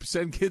and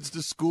send kids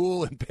to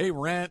school and pay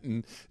rent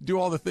and do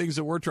all the things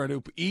that we're trying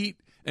to eat,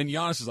 and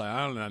Giannis is like,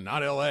 I don't know,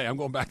 not L.A., I'm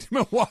going back to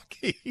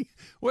Milwaukee.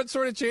 What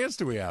sort of chance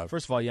do we have?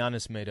 First of all,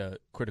 Giannis made a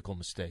critical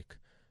mistake.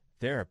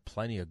 There are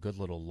plenty of good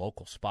little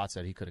local spots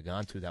that he could have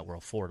gone to that were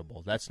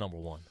affordable. That's number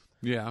one.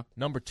 Yeah.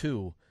 Number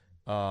two,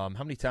 how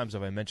many times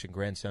have I mentioned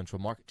Grand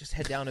Central Market? Just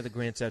head down to the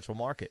Grand Central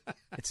Market.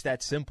 It's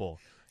that simple.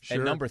 Sure.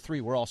 And number three,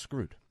 we're all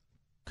screwed.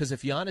 Because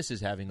if Giannis is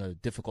having a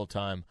difficult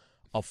time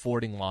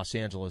affording Los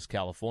Angeles,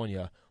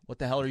 California, what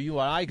the hell are you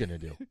and I going to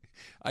do?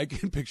 I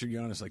can picture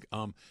Giannis like,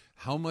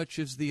 how much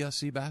is the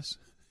sea bass?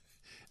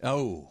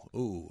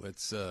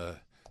 It's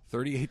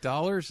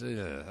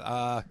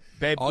 $38.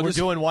 Babe, we're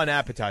doing one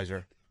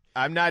appetizer.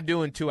 I'm not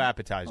doing two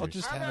appetizers. I'll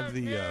just have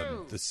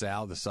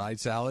the side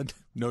salad,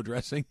 no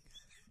dressing.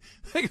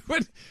 Like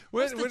what's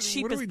the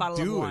cheapest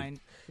bottle of wine?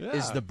 Yeah.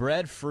 Is the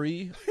bread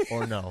free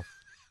or no?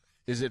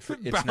 Is it free?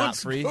 It's not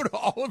free. Go to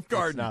Olive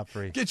Garden. It's not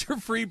free. Get your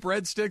free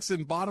breadsticks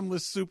and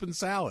bottomless soup and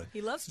salad.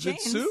 He loves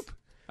James. Is it soup?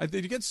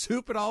 Did you get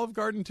soup at Olive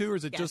Garden too, or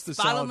is it just the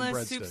salad and breadsticks?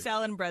 Bottomless soup,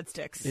 salad, and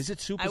breadsticks. Is it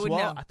soup as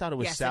well? Know. I thought it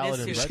was salad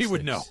and breadsticks. She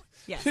would know.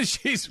 Yes.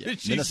 she's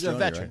a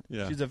veteran. Right?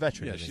 Yeah. She's a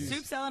veteran. Yeah,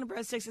 soup, salad, and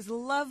breadsticks is a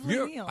lovely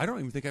meal. I don't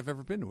even think I've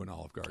ever been to an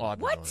Olive Garden. Oh,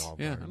 I've what? Been to an Olive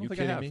yeah, Garden. I don't think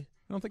kidding I have. me?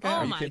 I don't think I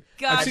have. Oh my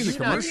God! I've seen the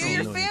commercial.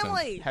 Your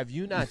family. Have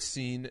you not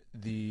seen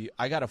the?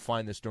 I got to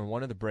find this during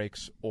one of the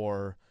breaks,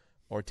 or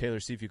Taylor,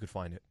 see if you could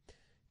find it.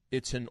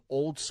 It's an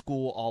old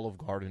school Olive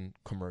Garden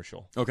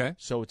commercial. Okay.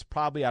 So it's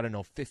probably, I don't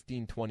know,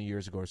 15, 20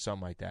 years ago or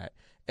something like that.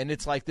 And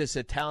it's like this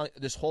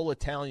whole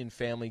Italian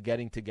family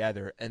getting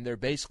together, and they're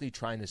basically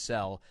trying to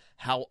sell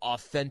how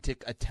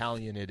authentic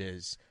Italian it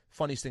is.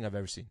 Funniest thing I've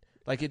ever seen.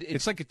 Like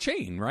it's like a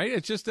chain, right?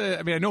 It's just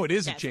I know it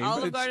is a chain.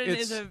 Olive but Garden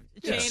is a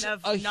chain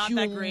of a not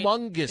that great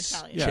humongous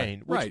Italian.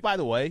 chain, which, right. by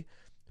the way,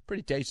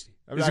 pretty tasty.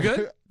 Is it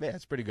good? Yeah,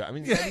 it's pretty good. I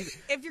mean,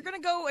 If you're gonna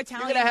go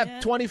Italian, you're going to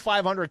have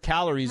 2,500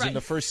 calories in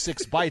the first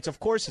 6 bites. Of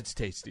course it's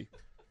tasty.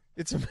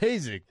 It's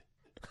amazing.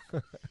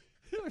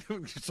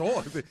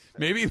 So,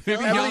 maybe you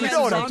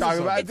know what I'm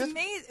talking about. It's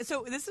amazing.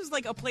 So this is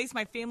like a place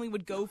my family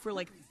would go for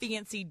like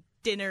fancy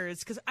dinners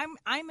because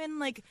I'm in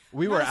like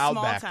we not were a small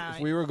Outback. town.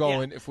 If we were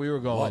going,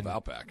 love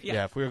Outback.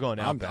 Yeah, if we were going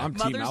Outback, I'm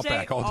Team Mother's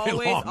Outback Day, all day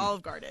always long.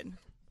 Olive Garden.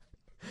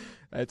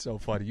 That's so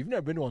funny. You've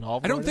never been to an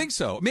Olive I Garden? don't think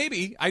so.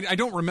 Maybe I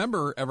don't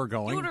remember ever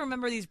going. You would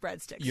remember these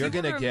breadsticks. You're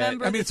going gonna to get-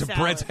 remember I mean, the it's a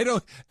salad.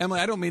 bread. Emily,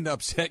 I don't mean to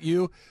upset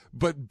you,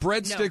 but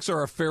breadsticks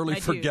are a fairly I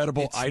do.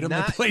 forgettable It's item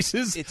not- in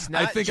places. it's I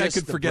not think I just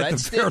could the forget them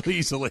breadstick. fairly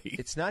easily.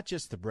 It's not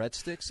just the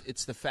breadsticks.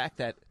 It's the fact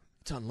that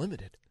it's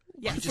unlimited.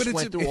 Yes. You But just it's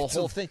went a- through a it's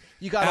whole a- thing.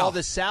 You got Al. all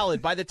this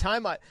salad. By the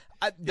time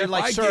they're If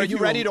like, I "Sir, are gave you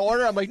you ready a- to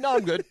order?" I'm like, "No,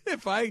 I'm good."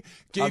 If I I'm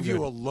gave you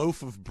good. a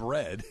loaf of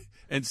bread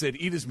and said,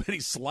 eat as many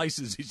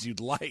slices as you'd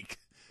like,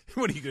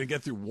 what are you going to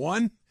get through?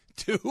 1,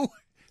 2?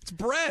 It's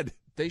bread.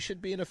 They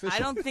should be an official. I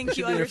don't they think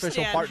you should be an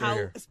official understand partner how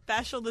here.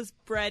 special this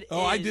bread is.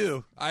 Oh, I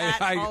do.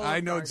 at I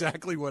Olive know Garden.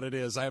 exactly what it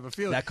is. I have a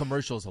feeling. That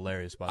commercial is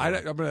hilarious. By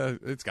the way,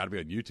 It's got to be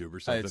on YouTube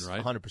or something, it's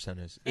right? 100%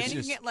 is. And It's you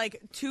just, can get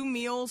like 2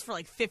 meals for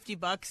like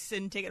 $50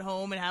 and take it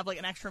home and have like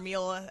an extra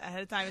meal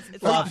ahead of time.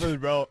 It's a lot fun. of food,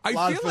 bro. I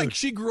Lot of feel like food.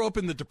 she grew up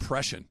in the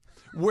Depression,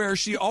 where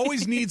she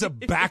always needs a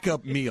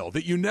backup meal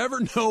that you never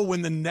know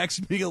when the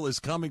next meal is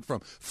coming from.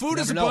 Food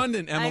is never know.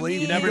 abundant, Emily. I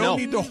mean- you never don't know.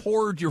 need to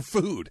hoard your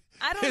food.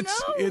 I don't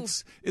know.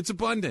 It's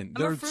abundant.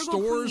 I'm a Their frugal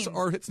stores queen.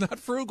 are. It's not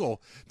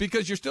frugal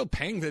because you're still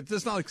paying.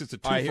 It's not like it's a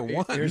 2 All right, for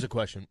 1. Here's a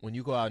question: when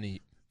you go out and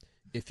eat,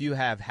 if you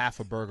have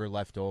half a burger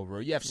left over,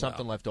 or you have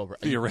something left over,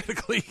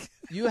 Theoretically,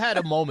 you had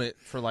a moment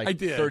for I like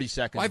did 30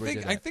 seconds. Well, where you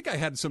did I that. think I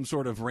had some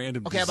sort of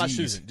random. Okay, how about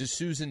disease. Susan? Does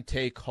Susan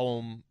take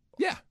home?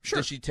 Yeah, sure.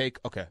 Does she take?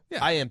 Okay,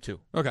 Yeah. I am too.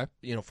 Okay.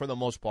 You know, for the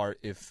most part,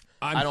 if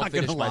I'm I don't not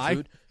gonna finish my lie.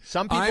 food,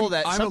 some people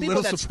I'm some a people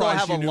little that still surprised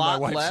have you a knew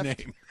lot my wife's left.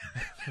 name.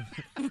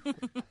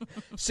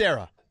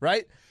 Sarah,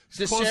 right?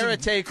 Does Close Sarah en-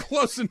 take?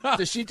 close enough?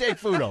 Does she take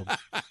food home?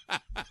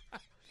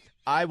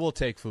 I will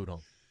take food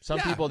home. Some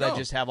Yeah, people that no.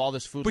 just have all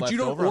this food But left you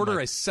don't over. I'm order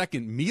like, a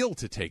second meal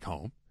to take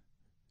home.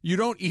 You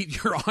don't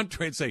eat your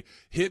entree and say,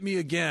 "Hit me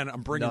again.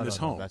 I'm bringing no,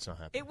 this no, home." that's not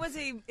happening.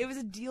 It was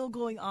a deal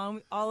going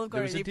on Olive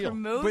There Garden. was a They deal.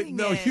 promoting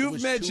But no, it. you've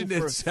was mentioned 2 it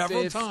for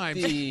several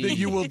times 50. that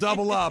you will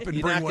double up and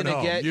You're bring not one gonna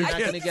home. get- You you're not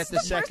can't- gonna get the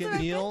This is first second time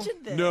I meal?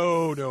 mentioned this.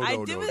 No, I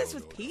no, do no, this no,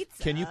 with no.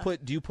 pizza. Can you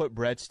put? Do you put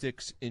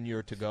breadsticks in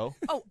your to-go?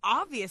 Oh,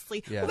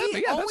 obviously. Yeah. We Yeah,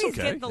 that's always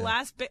okay. get the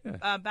last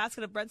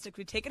basket of breadsticks.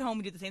 We take it home.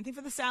 We do the same thing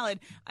for the salad.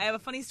 I have a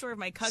funny story of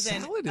my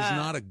cousin. Salad is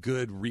not a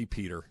good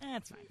repeater.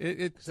 That's fine.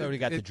 It's already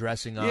got the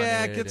dressing on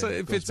Yeah, it, gets and it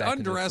if goes it's back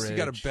in the undressed, you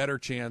got a fridge. better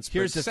chance.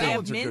 Here's but the They thing. have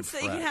salads are good mints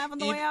that you can fresh. have on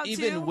the way out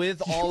Even too.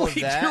 with all of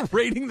Wait, that, you're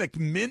rating the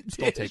mint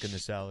still dish? taking the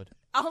salad.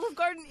 Olive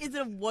Garden is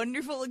a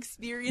wonderful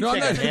experience. No, I'm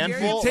Take not- a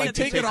handful. Take- like,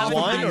 do you take it off of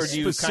one, the or do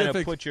you kind of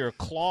specific- put your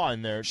claw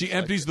in there? She just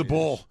like- empties the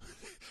bowl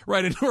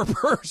right into her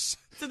purse.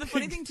 So the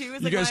funny thing too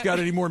is You like guys when got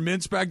any more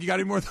mints back? You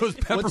got any more of those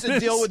peppermints? What's the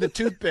deal with the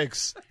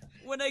toothpicks?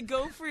 when I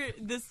go for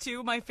this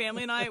too, my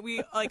family and I,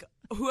 we like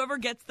whoever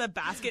gets the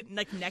basket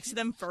like next to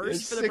them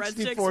first for the breadsticks.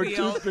 64 We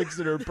all, toothpicks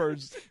in her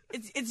purse.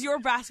 it's your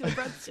basket of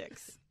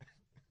breadsticks.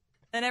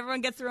 And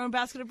everyone gets their own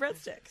basket of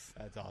breadsticks.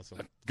 That's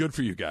awesome. Good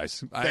for you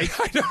guys. I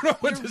don't know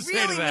what You're to say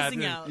really to that.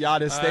 missing out.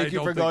 Giannis, I thank you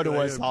don't for think going to that I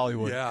West am.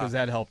 Hollywood Yeah. because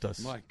that helped us.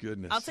 My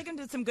goodness. I'll take him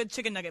to some good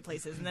chicken nugget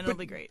places, and then it'll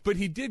be great. But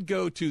he did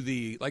go to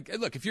the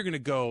look. If you're going to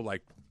go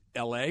like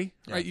L.A.,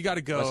 right? You got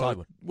to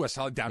go West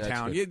Hollywood.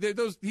 downtown. Yeah, Yeah,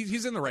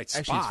 he's in the right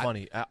Actually, spot. it's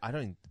funny. I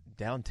don't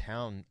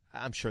downtown.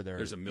 I'm sure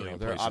There's a million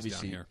there are places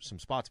obviously down here. some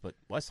spots, but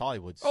West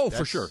Hollywood's Oh,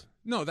 for sure.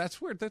 No, that's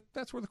where the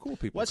cool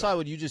people. West go.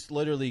 Hollywood, you just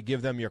literally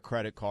give them your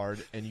credit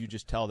card and you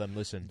just tell them,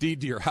 listen,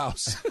 Deed to your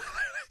house.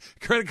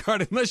 Credit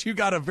card, unless you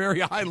got a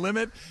very high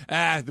limit.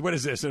 What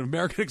is this? An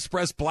American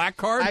Express black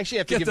card? I actually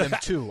have to give them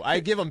 2. I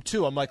give them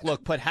 2. I'm like,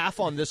 look, put half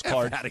on this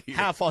card, outta here.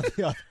 half on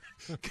the other.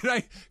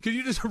 Can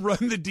you just run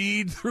the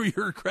deed through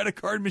your credit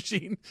card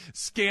machine,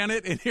 scan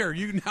it, and here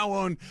you now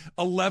own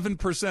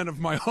 11% of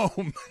my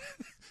home.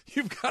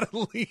 You've got a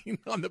lien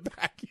on the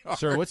backyard.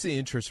 Sir, what's the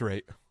interest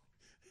rate?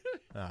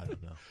 I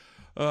don't know.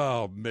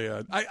 Oh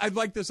man, I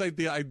like this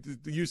idea.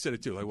 You said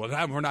it too. Like, well,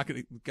 we're not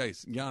going to,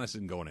 guys. Giannis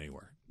isn't going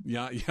anywhere.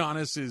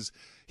 Giannis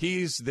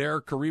he's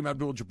their Kareem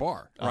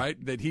Abdul-Jabbar,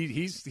 right? That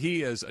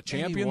he is a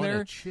champion won a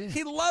there. chip.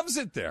 He loves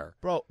it there,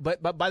 Bro,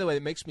 but by the way,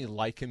 it makes me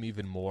like him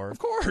even more. Of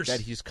course.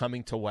 That he's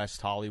coming to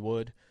West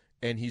Hollywood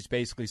and he's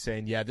basically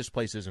saying, yeah, this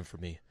place isn't for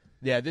me.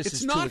 Yeah, this It's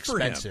is too not for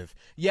him. expensive.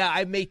 Yeah,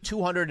 I make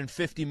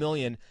 $250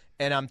 million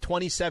and I'm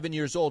 27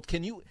 years old.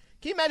 Can you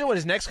imagine what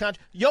his next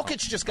contract? Jokic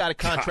just got a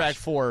contract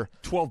for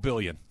 $12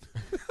 billion.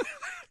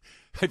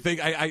 I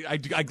think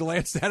I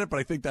glanced at it, but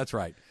I think that's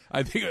right.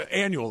 I think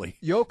annually,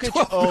 Jokic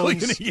 $12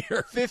 billion owns a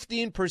year.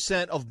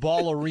 15% of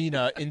Ball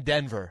Arena in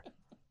Denver.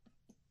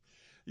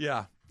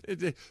 Yeah,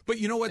 but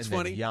you know what's and then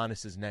funny?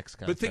 Giannis's next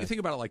But contract. think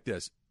about it like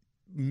this: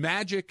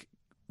 Magic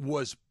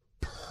was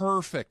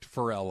perfect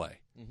for LA.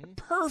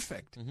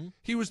 Perfect.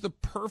 He was the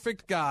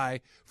perfect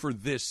guy for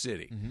this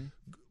city.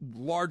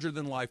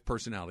 Larger-than-life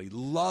personality.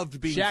 Loved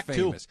being Shaq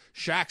famous.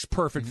 Too. Shaq's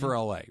perfect for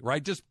L.A.,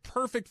 right? Just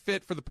perfect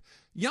fit for the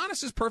 –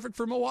 Giannis is perfect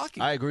for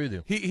Milwaukee. I agree with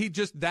you. He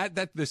just –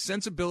 that the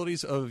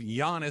sensibilities of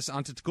Giannis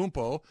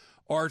Antetokounmpo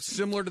are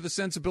similar to the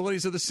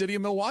sensibilities of the city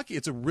of Milwaukee.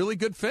 It's a really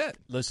good fit.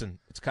 Listen,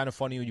 it's kind of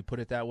funny when you put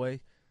it that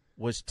way.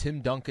 Was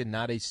Tim Duncan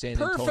not a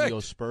San Antonio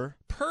Spur?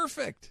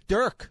 Perfect.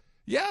 Dirk.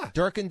 Yeah.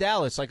 Dirk in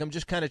Dallas. Like, I'm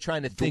just kind of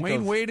trying to think Dwayne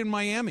of Wade in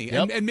Miami.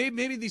 Yep. And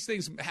maybe these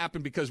things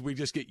happen because we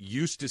just get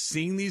used to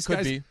seeing these Could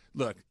guys. be.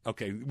 Look,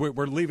 okay,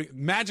 we're leaving.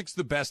 Magic's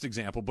the best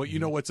example, but you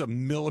know what's a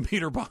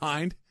millimeter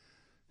behind?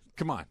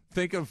 Come on.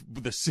 Think of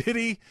the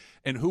city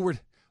and who were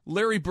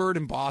Larry Bird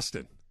in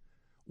Boston.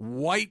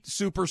 White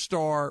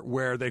superstar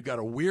where they've got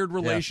a weird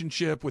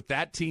relationship with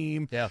that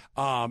team. Yeah.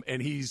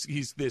 And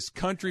he's this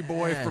country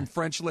boy from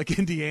French Lick,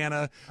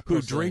 Indiana,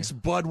 who drinks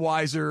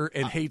Budweiser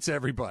and hates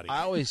everybody.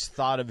 I always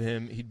thought of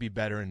him, he'd be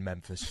better in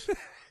Memphis.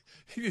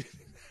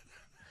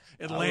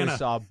 Atlanta. I always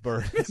saw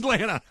Bird.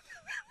 Atlanta.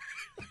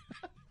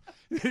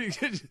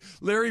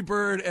 Larry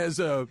Bird as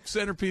a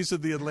centerpiece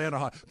of the Atlanta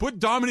Hawks. Put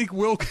Dominique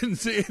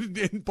Wilkins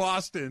in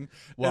Boston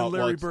and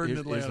Larry Bird in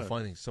Atlanta. Here's the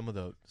funny thing. Some of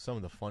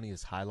the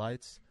funniest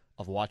highlights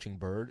of watching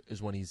Bird is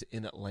when he's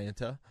in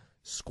Atlanta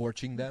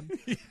scorching them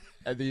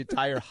and the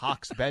entire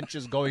Hawks bench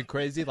is going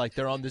crazy like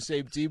they're on the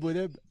same team with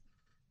him.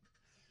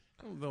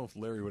 I don't know if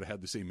Larry would have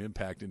had the same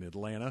impact in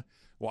Atlanta,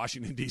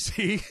 Washington,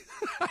 D.C.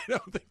 I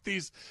don't think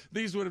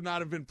these would have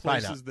not have been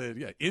places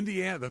that,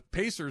 Indiana, the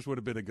Pacers would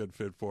have been a good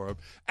fit for him.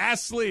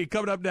 Ask Slee,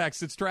 coming up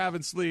next. It's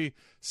Travis Slee,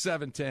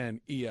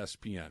 710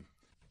 ESPN.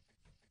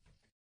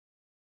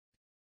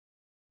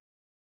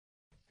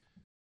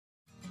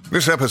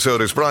 This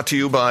episode is brought to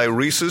you by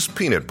Reese's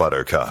Peanut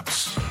Butter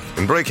Cups.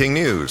 In breaking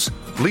news,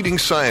 leading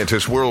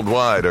scientists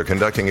worldwide are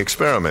conducting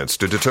experiments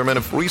to determine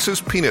if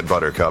Reese's Peanut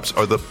Butter Cups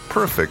are the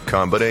perfect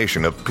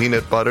combination of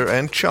peanut butter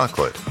and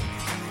chocolate.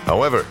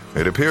 However,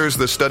 it appears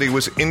the study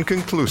was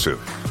inconclusive,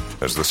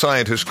 as the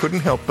scientists couldn't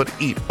help but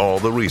eat all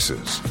the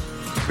Reese's.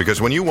 Because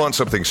when you want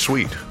something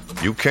sweet,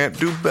 you can't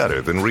do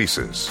better than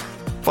Reese's.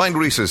 Find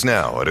Reese's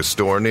now at a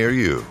store near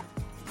you.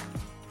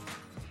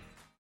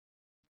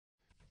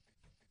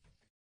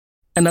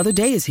 Another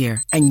day is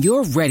here, and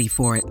you're ready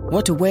for it.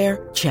 What to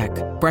wear? Check.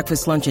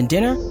 Breakfast, lunch, and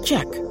dinner?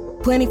 Check.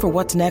 Planning for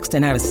what's next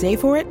and how to save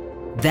for it?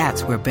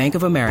 That's where Bank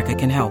of America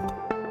can help.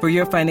 For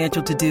your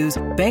financial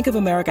to-dos, Bank of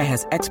America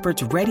has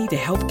experts ready to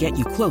help get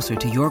you closer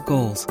to your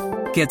goals.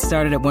 Get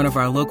started at one of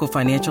our local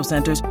financial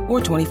centers or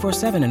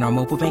 24/7 in our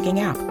mobile banking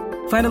app.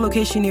 Find a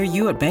location near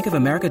you at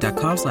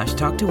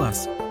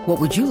bankofamerica.com/talktous. What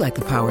would you like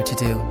the power to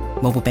do?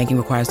 Mobile banking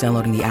requires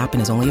downloading the app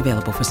and is only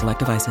available for select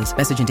devices.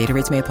 Message and data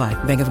rates may apply.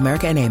 Bank of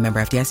America N.A., member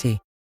FDIC.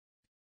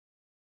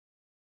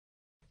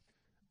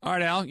 All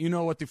right, Al, you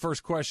know what the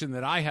first question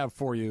that I have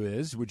for you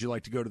is. Would you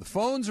like to go to the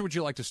phones or would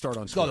you like to start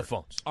on Twitter? Let's go to the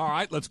phones. All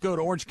right, let's go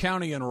to Orange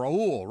County and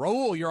Raul.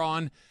 Raul, you're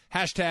on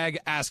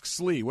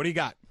 #AskSlee. What do you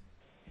got?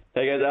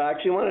 Hey, guys, I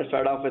actually want to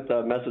start off with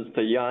a message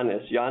to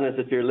Giannis. Giannis,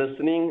 if you're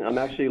listening, I'm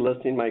actually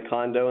listing my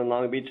condo in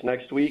Long Beach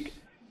next week.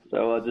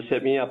 So just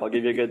hit me up. I'll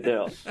give you a good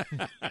deal.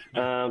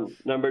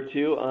 Number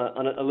two,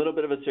 on a little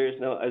bit of a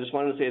serious note, I just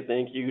wanted to say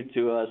thank you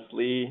to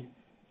Slee,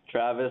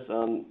 Travis.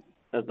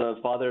 As a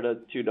father to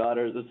two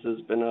daughters, this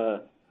has been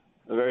a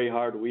very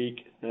hard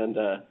week. And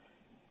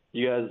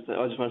you guys,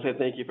 I just want to say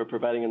thank you for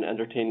providing an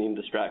entertaining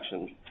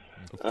distraction.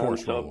 Of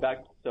course. So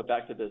back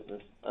to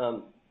business.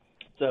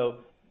 So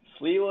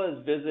Slee was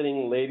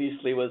visiting Lady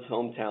Sleewa's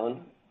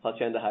hometown,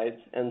 Hacienda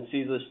Heights, and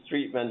sees a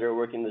street vendor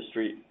working the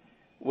street.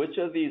 Which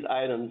of these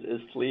items is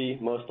Slee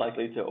most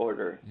likely to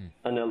order?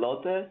 An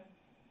elote,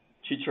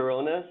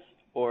 chicharrones,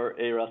 or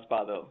a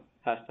raspado?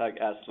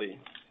 #AskSlee.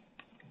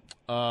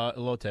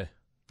 Elote.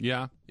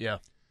 Yeah? Yeah. I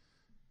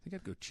think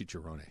I'd go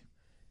chicharrone.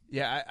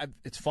 Yeah,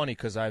 it's funny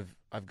because I've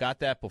got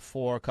that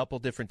before a couple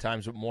different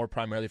times, but more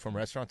primarily from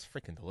restaurants. It's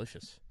freaking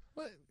delicious.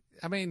 Well,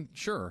 I mean,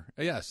 sure.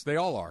 Yes, they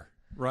all are,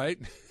 right?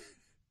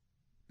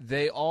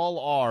 They all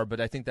are, but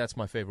I think that's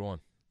my favorite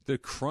one. The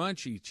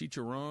crunchy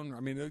chicharron, I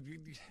mean,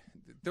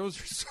 those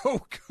are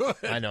so good.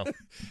 I know.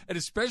 And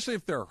especially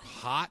if they're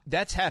hot.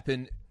 That's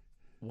happened.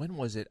 When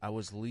was it? I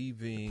was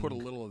leaving. They put a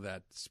little of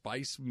that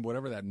spice,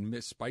 whatever that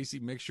spicy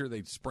mixture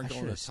they sprinkle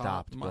on the top.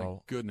 Stopped, My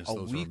bro. goodness, a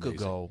those week are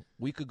amazing.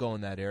 ago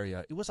in that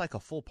area, it was like a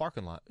full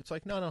parking lot. It's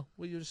like, no,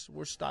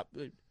 we're stopped.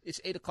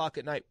 It's 8:00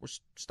 at night. We're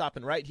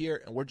stopping right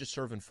here, and we're just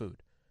serving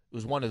food. It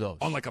was one of those.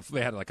 On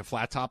they had like a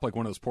flat top, like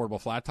one of those portable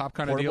flat top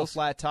kind of deals? Portable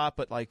flat top,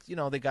 but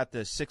they got the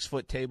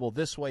 6-foot table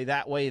this way,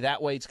 that way,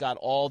 it's got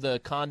all the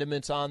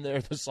condiments on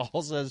there, the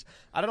salsas.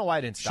 I don't know why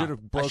I didn't stop.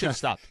 I should have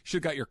stopped. Should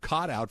have got your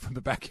cot out from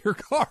the back of your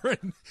car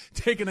and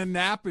taken a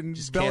nap and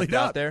just bellied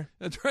out there.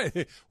 That's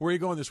right. Where are you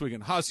going this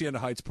weekend? Hacienda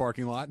Heights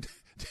parking lot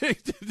to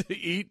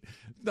eat.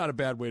 Not a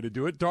bad way to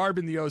do it. Darb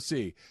in the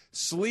OC.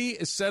 Slee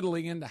is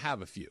settling in to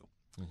have a few.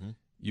 Mm-hmm.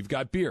 You've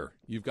got beer,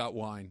 you've got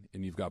wine,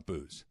 and you've got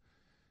booze.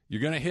 You're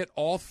going to hit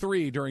all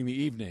three during the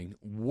evening.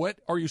 What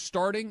are you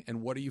starting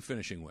and what are you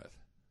finishing with?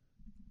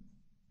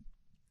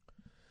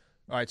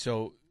 All right,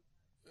 so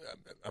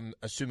I'm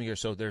assuming here.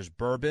 So there's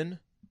bourbon,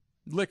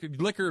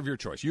 liquor of your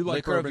choice. You like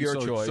liquor bourbon, of your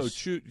choice.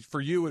 So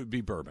for you, it would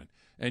be bourbon,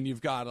 and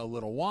you've got a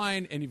little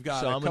wine, and you've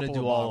got a couple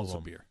of bottles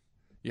of beer.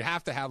 You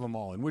have to have them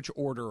all. In which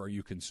order are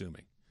you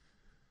consuming?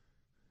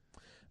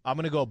 I'm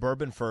going to go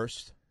bourbon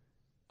first.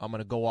 I'm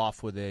going to go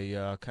off with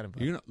a kind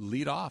of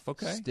lead off.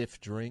 Okay, stiff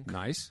drink.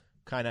 Nice.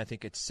 Kind of, I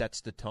think it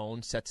sets the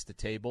tone, sets the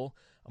table.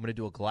 I'm going to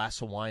do a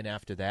glass of wine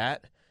after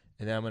that,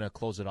 and then I'm going to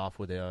close it off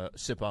with a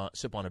sip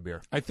on a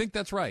beer. I think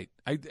that's right.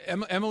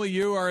 Emily,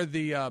 you are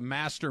the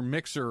master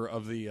mixer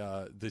of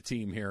the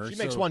team here. She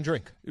makes one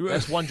drink.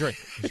 That's one drink.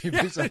 She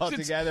puts it all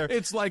together.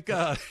 It's like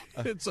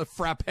it's a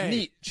frappe.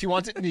 Neat. She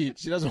wants it neat.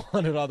 She doesn't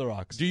want it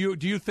orthodox. Do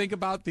you think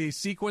about the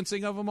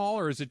sequencing of them all,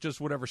 or is it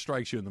just whatever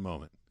strikes you in the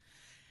moment?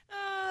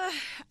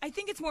 I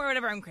think it's more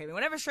whatever I'm craving.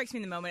 Whatever strikes me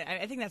in the moment,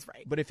 I think that's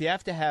right. But if you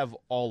have to have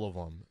all of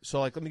them,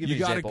 so like let me give you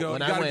an example. You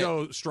got to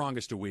go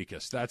strongest to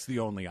weakest. That's the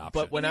only option.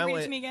 But when Can I you read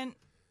went, it to me again?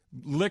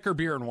 Liquor,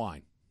 beer, and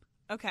wine.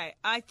 Okay,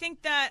 I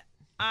think that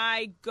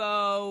I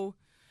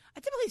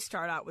typically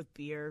start out with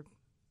beer.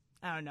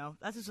 I don't know.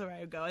 That's just where I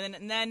would go,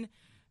 and then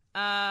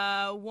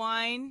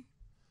wine.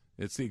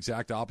 It's the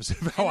exact opposite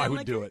of how I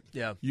would do it.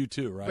 Yeah, you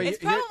too, right? It's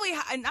probably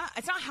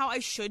it's not how I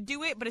should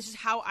do it, but it's just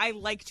how I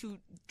like to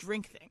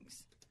drink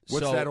things.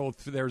 What's that old?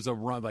 There's a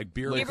run like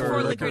beer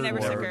before liquor, never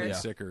sicker.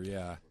 Sicker,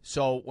 yeah.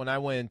 So when I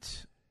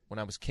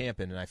was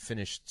camping and I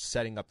finished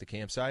setting up the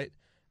campsite,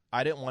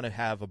 I didn't want to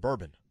have a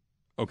bourbon.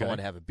 Okay. I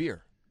wanted to have a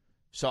beer.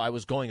 So I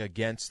was going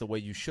against the way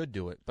you should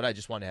do it, but I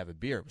just wanted to have a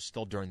beer. It was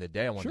still during the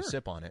day. I wanted to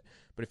sip on it.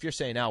 But if you're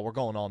saying, now we're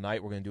going all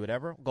night, we're going to do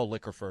whatever, go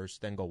liquor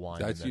first, then go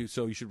wine.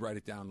 So you should write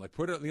it down. Like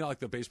put it, like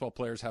the baseball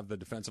players have the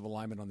defensive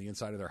alignment on the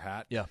inside of their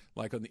hat. Yeah.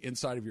 Like on the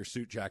inside of your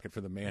suit jacket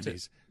for the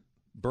Mandy's.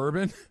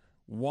 Bourbon,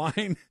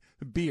 wine,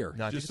 beer.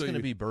 No, it's going to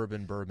be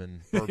bourbon.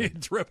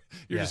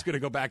 You're just going to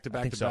go back to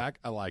back to back.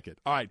 I like it.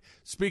 All right.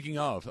 Speaking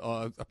of,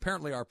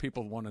 apparently our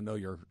people want to know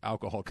your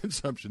alcohol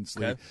consumption,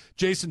 Slee. Okay.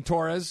 Jason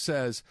Torres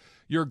says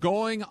you're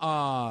going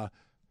to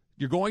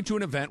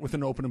an event with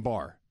an open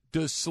bar.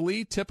 Does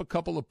Slee tip a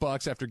couple of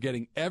bucks after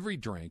getting every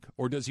drink,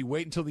 or does he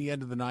wait until the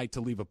end of the night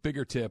to leave a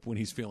bigger tip when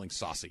he's feeling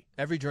saucy?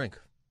 Every drink.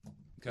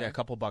 Okay. Yeah, a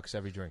couple bucks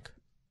every drink.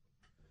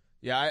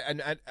 Yeah,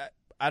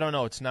 I don't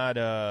know. It's not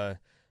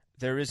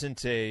there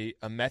isn't a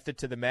method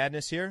to the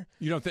madness here.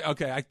 You don't think?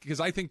 Okay,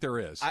 because I think there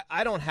is.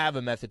 I don't have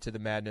a method to the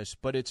madness,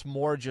 but it's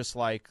more just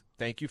like,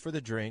 thank you for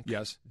the drink.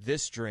 Yes.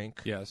 This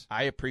drink. Yes.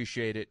 I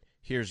appreciate it.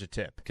 Here's a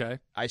tip. Okay.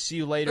 I see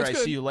you later. That's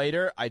good. See you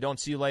later. I don't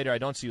see you later. I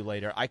don't see you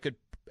later. I could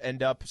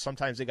end up,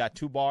 sometimes they got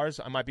 2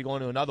 bars. I might be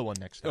going to another one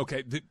next time.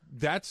 Okay,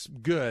 that's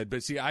good.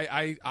 But see,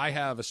 I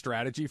have a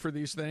strategy for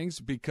these things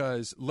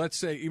because let's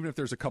say even if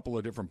there's a couple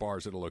of different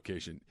bars at a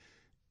location,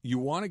 you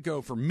want to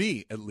go, for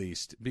me at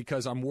least,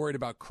 because I'm worried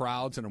about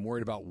crowds and I'm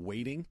worried about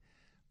waiting,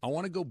 I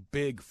want to go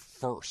big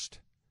first,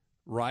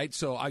 right?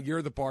 So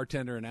you're the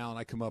bartender, and Alan,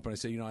 I come up and I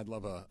say, I'd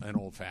love an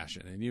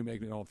old-fashioned. And you make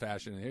me an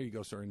old-fashioned, and here you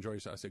go, sir, enjoy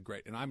yourself. I said,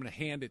 great. And I'm going to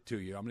hand it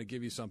to you. I'm going to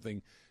give you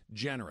something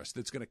generous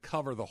that's going to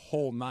cover the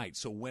whole night.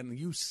 So when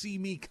you see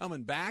me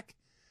coming back,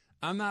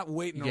 I'm not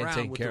waiting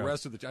around with the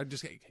rest of the – I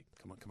just, hey,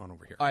 come on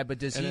over here. All right, but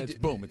does he? It's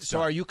boom. It's so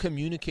done. are you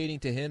communicating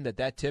to him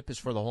that tip is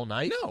for the whole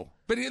night? No,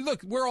 but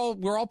look, we're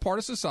all part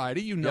of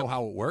society. You know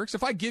how it works.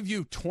 If I give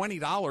you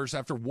 $20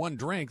 after one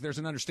drink, there's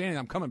an understanding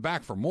I'm coming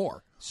back for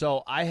more.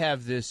 So I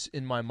have this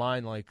in my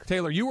mind, like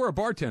Taylor, you were a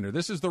bartender.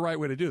 This is the right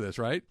way to do this,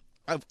 right?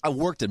 I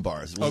worked in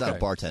bars. I was not a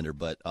bartender,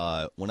 but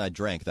when I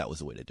drank, that was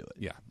the way to do it.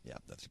 Yeah.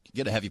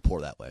 Get a heavy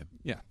pour that way.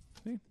 Yeah,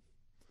 see?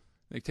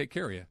 They take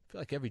care of you. I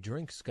feel like every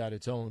drink's got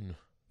its own.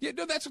 Yeah,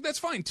 no, that's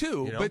fine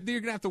too. But you're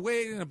gonna have to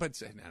wait. But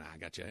say, no, I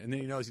got you. And then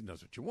he knows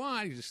what you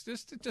want. You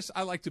just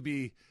I like to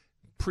be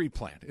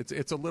pre-planned.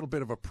 It's a little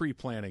bit of a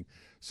pre-planning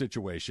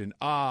situation.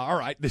 All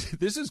right,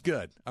 this is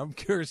good. I'm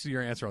curious to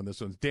your answer on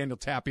this one. Daniel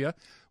Tapia,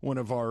 one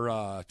of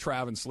our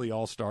Trav and Slee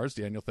All-Stars.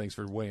 Daniel, thanks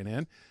for weighing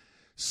in.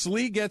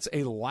 Slee gets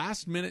a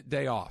last-minute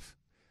day off,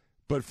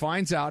 but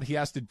finds out he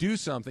has to do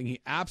something he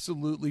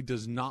absolutely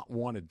does not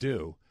want to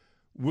do.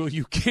 Will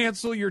you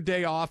cancel your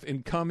day off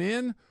and come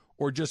in,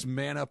 or just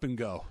man up and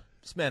go?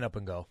 Just man up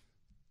and go.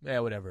 Yeah,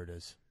 whatever it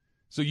is.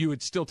 So you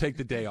would still take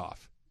the day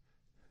off?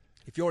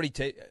 If you already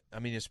take, I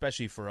mean,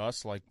 especially for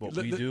us, like what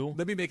we do.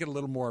 Let me make it a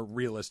little more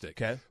realistic.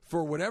 Okay.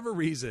 For whatever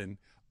reason,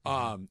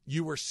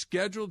 you were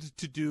scheduled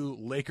to do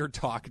Laker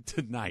talk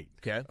tonight.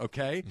 Okay.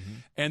 Okay? Mm-hmm.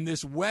 And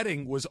this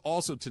wedding was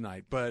also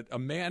tonight, but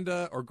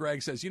Amanda or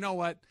Greg says, you know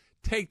what?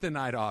 Take the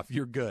night off.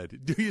 You're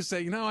good. Do you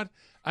say, you know what?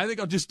 I think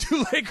I'll just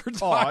do Laker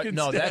talk instead.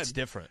 No, that's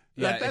different.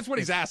 Yeah, that's what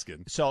he's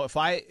asking. So if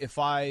I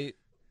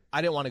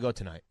didn't want to go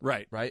tonight.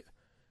 Right.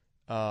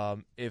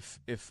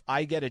 If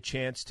I get a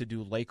chance to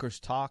do Lakers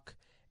talk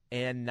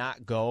and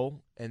not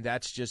go, and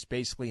that's just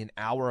basically an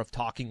hour of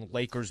talking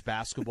Lakers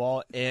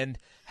basketball and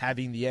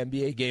having the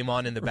NBA game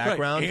on in the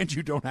background. And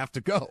you don't have to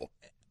go.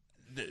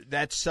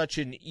 That's such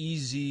an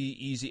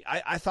easy.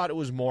 I thought it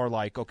was more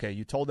like, okay,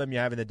 you told them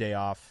you're having the day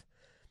off,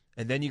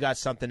 and then you got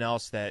something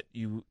else that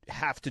you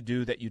have to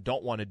do that you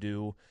don't want to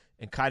do,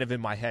 And kind of in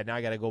my head, now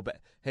I got to go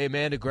back. Hey,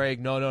 Amanda, Greg,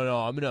 no.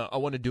 I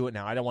want to do it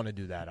now. I don't want to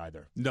do that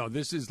either. No,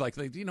 this is like,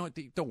 you know what?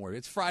 Don't worry.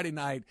 It's Friday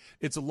night.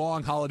 It's a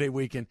long holiday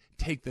weekend.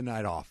 Take the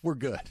night off. We're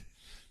good.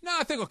 No,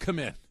 I think I'll come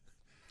in.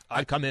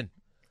 I'd come in.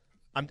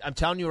 I'm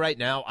telling you right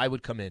now, I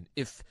would come in.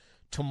 If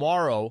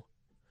tomorrow,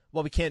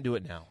 well, we can't do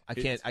it now. I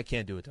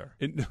can't do it there.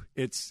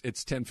 It's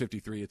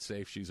 10:53. It's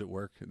safe. She's at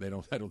work. I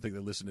don't think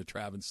they listen to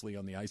Trav and Slee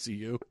on the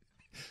ICU.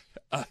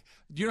 Do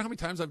you know how many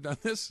times I've done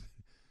this?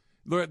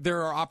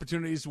 There are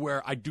opportunities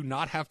where I do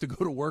not have to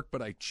go to work,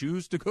 but I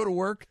choose to go to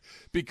work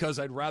because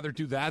I'd rather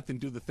do that than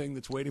do the thing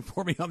that's waiting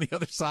for me on the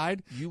other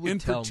side. You would in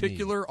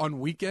particular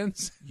on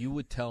weekends. You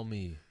would tell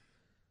me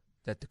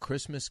that the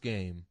Christmas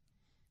game,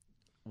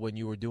 when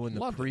you were doing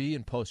the pre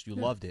and post, you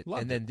loved it.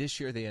 And then this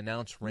year they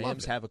announced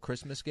Rams have a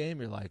Christmas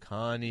game. You're like,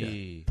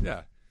 honey.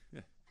 Yeah.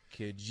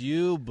 Could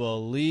you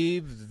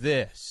believe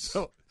this?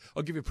 So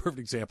I'll give you a perfect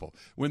example.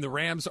 When the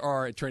Rams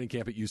are at training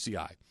camp at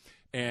UCI,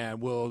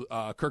 and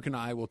Kirk and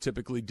I will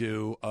typically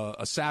do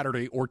a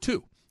Saturday or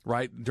two,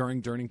 right,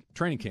 during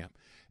training camp.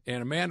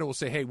 And Amanda will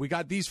say, hey, we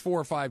got these 4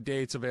 or 5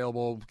 dates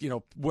available. You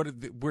know,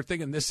 we're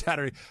thinking this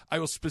Saturday. I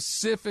will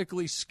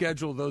specifically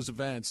schedule those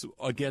events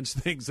against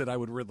things that I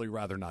would really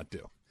rather not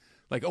do.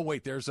 Like, oh,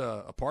 wait, there's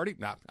a party?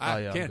 Nah,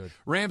 I can't.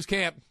 Rams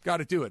camp, got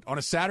to do it. On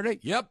a Saturday?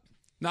 Yep,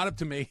 not up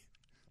to me.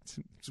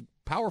 It's a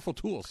powerful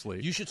tool, Slee.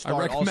 You should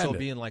start also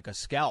being like a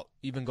scout,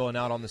 even going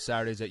out on the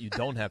Saturdays that you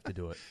don't have to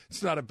do it.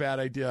 It's not a bad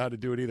idea how to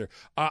do it either.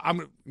 I'm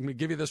going to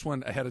give you this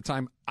one ahead of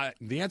time.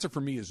 The answer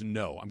for me is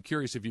no. I'm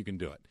curious if you can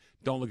do it.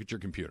 Don't look at your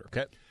computer.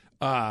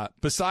 Okay.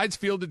 Besides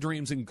Field of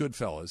Dreams and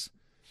Goodfellas,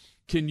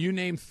 can you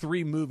name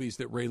 3 movies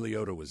that Ray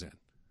Liotta was in?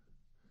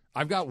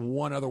 I've got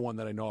one other one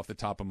that I know off the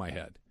top of my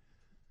head.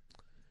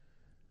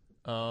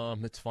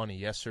 It's funny.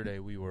 Yesterday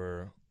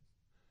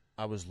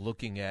I was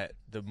looking at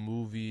the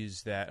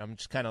movies that I'm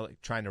just kind of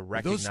like trying to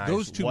recognize.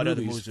 Those two what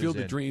movies, Field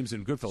of Dreams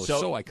and Goodfellas,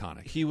 so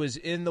iconic. He was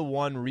in the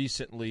one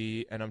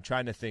recently, and I'm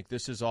trying to think.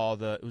 This is it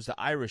was the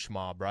Irish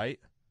Mob, right?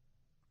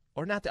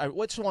 Or not?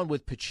 What's the one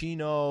with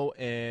Pacino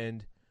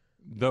and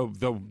the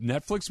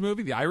Netflix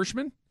movie, The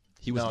Irishman?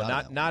 He was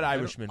not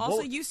Irishman.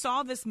 Also, you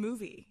saw this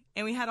movie,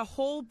 and we had a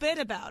whole bit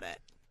about it.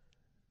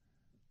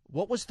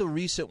 What was the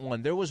recent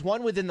one? There was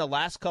one within the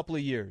last couple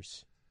of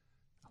years.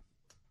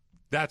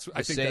 I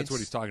think that's what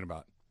he's talking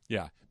about.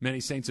 Yeah, Many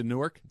Saints in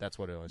Newark. That's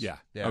what it was. Yeah.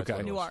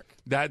 Okay. Newark.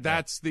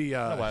 That's the.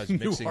 I don't know why I was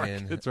mixing Newark.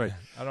 in. That's right.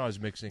 I don't know. I was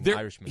mixing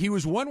Irishman. He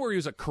was one where he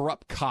was a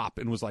corrupt cop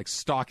and was like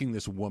stalking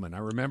this woman. I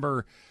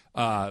remember,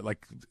 I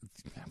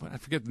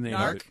forget the name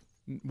of it.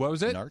 What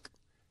was it? Narc.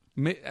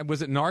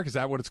 Was it Narc? Is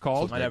that what it's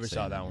called? I never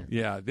saw that one.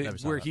 Yeah,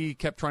 where he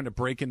kept trying to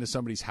break into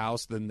somebody's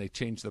house. Then they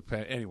changed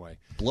anyway.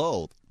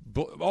 Blow.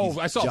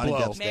 I saw Johnny Blow.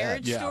 Depp's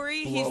Marriage dad.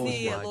 Story. Blow.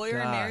 He's the lawyer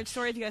in Marriage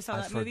Story. If you guys saw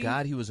that movie. I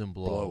forgot he was in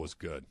Blow. Blow was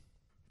good.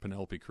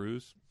 Penelope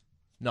Cruz.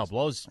 No,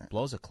 Blow's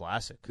a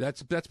classic.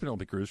 That's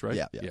Penelope Cruz, right?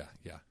 Yeah.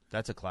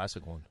 That's a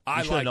classic one.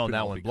 I should have known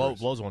Penelope that one. Cruz.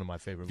 Blow's one of my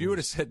favorite. If you would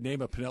have said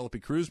name a Penelope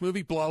Cruz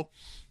movie, Blow.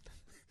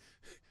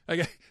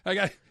 I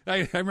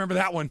remember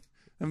that one.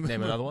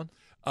 Name another one.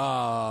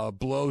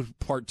 Blow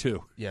Part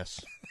 2. Yes.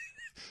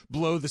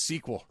 Blow the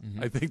sequel.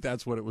 I think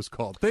that's what it was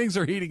called. Things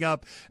are heating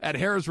up at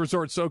Harrah's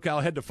Resort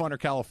SoCal. Head to Funner,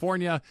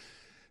 California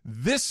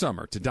this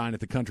summer to dine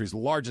at the country's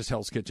largest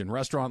Hell's Kitchen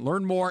restaurant.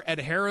 Learn more at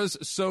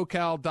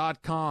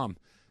harrahssocal.com.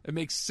 It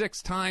makes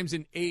 6 times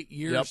in 8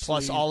 years. Yep,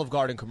 plus Olive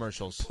Garden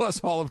commercials.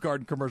 Plus Olive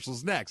Garden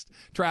commercials next.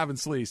 Trav and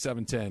Slee,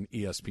 710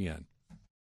 ESPN.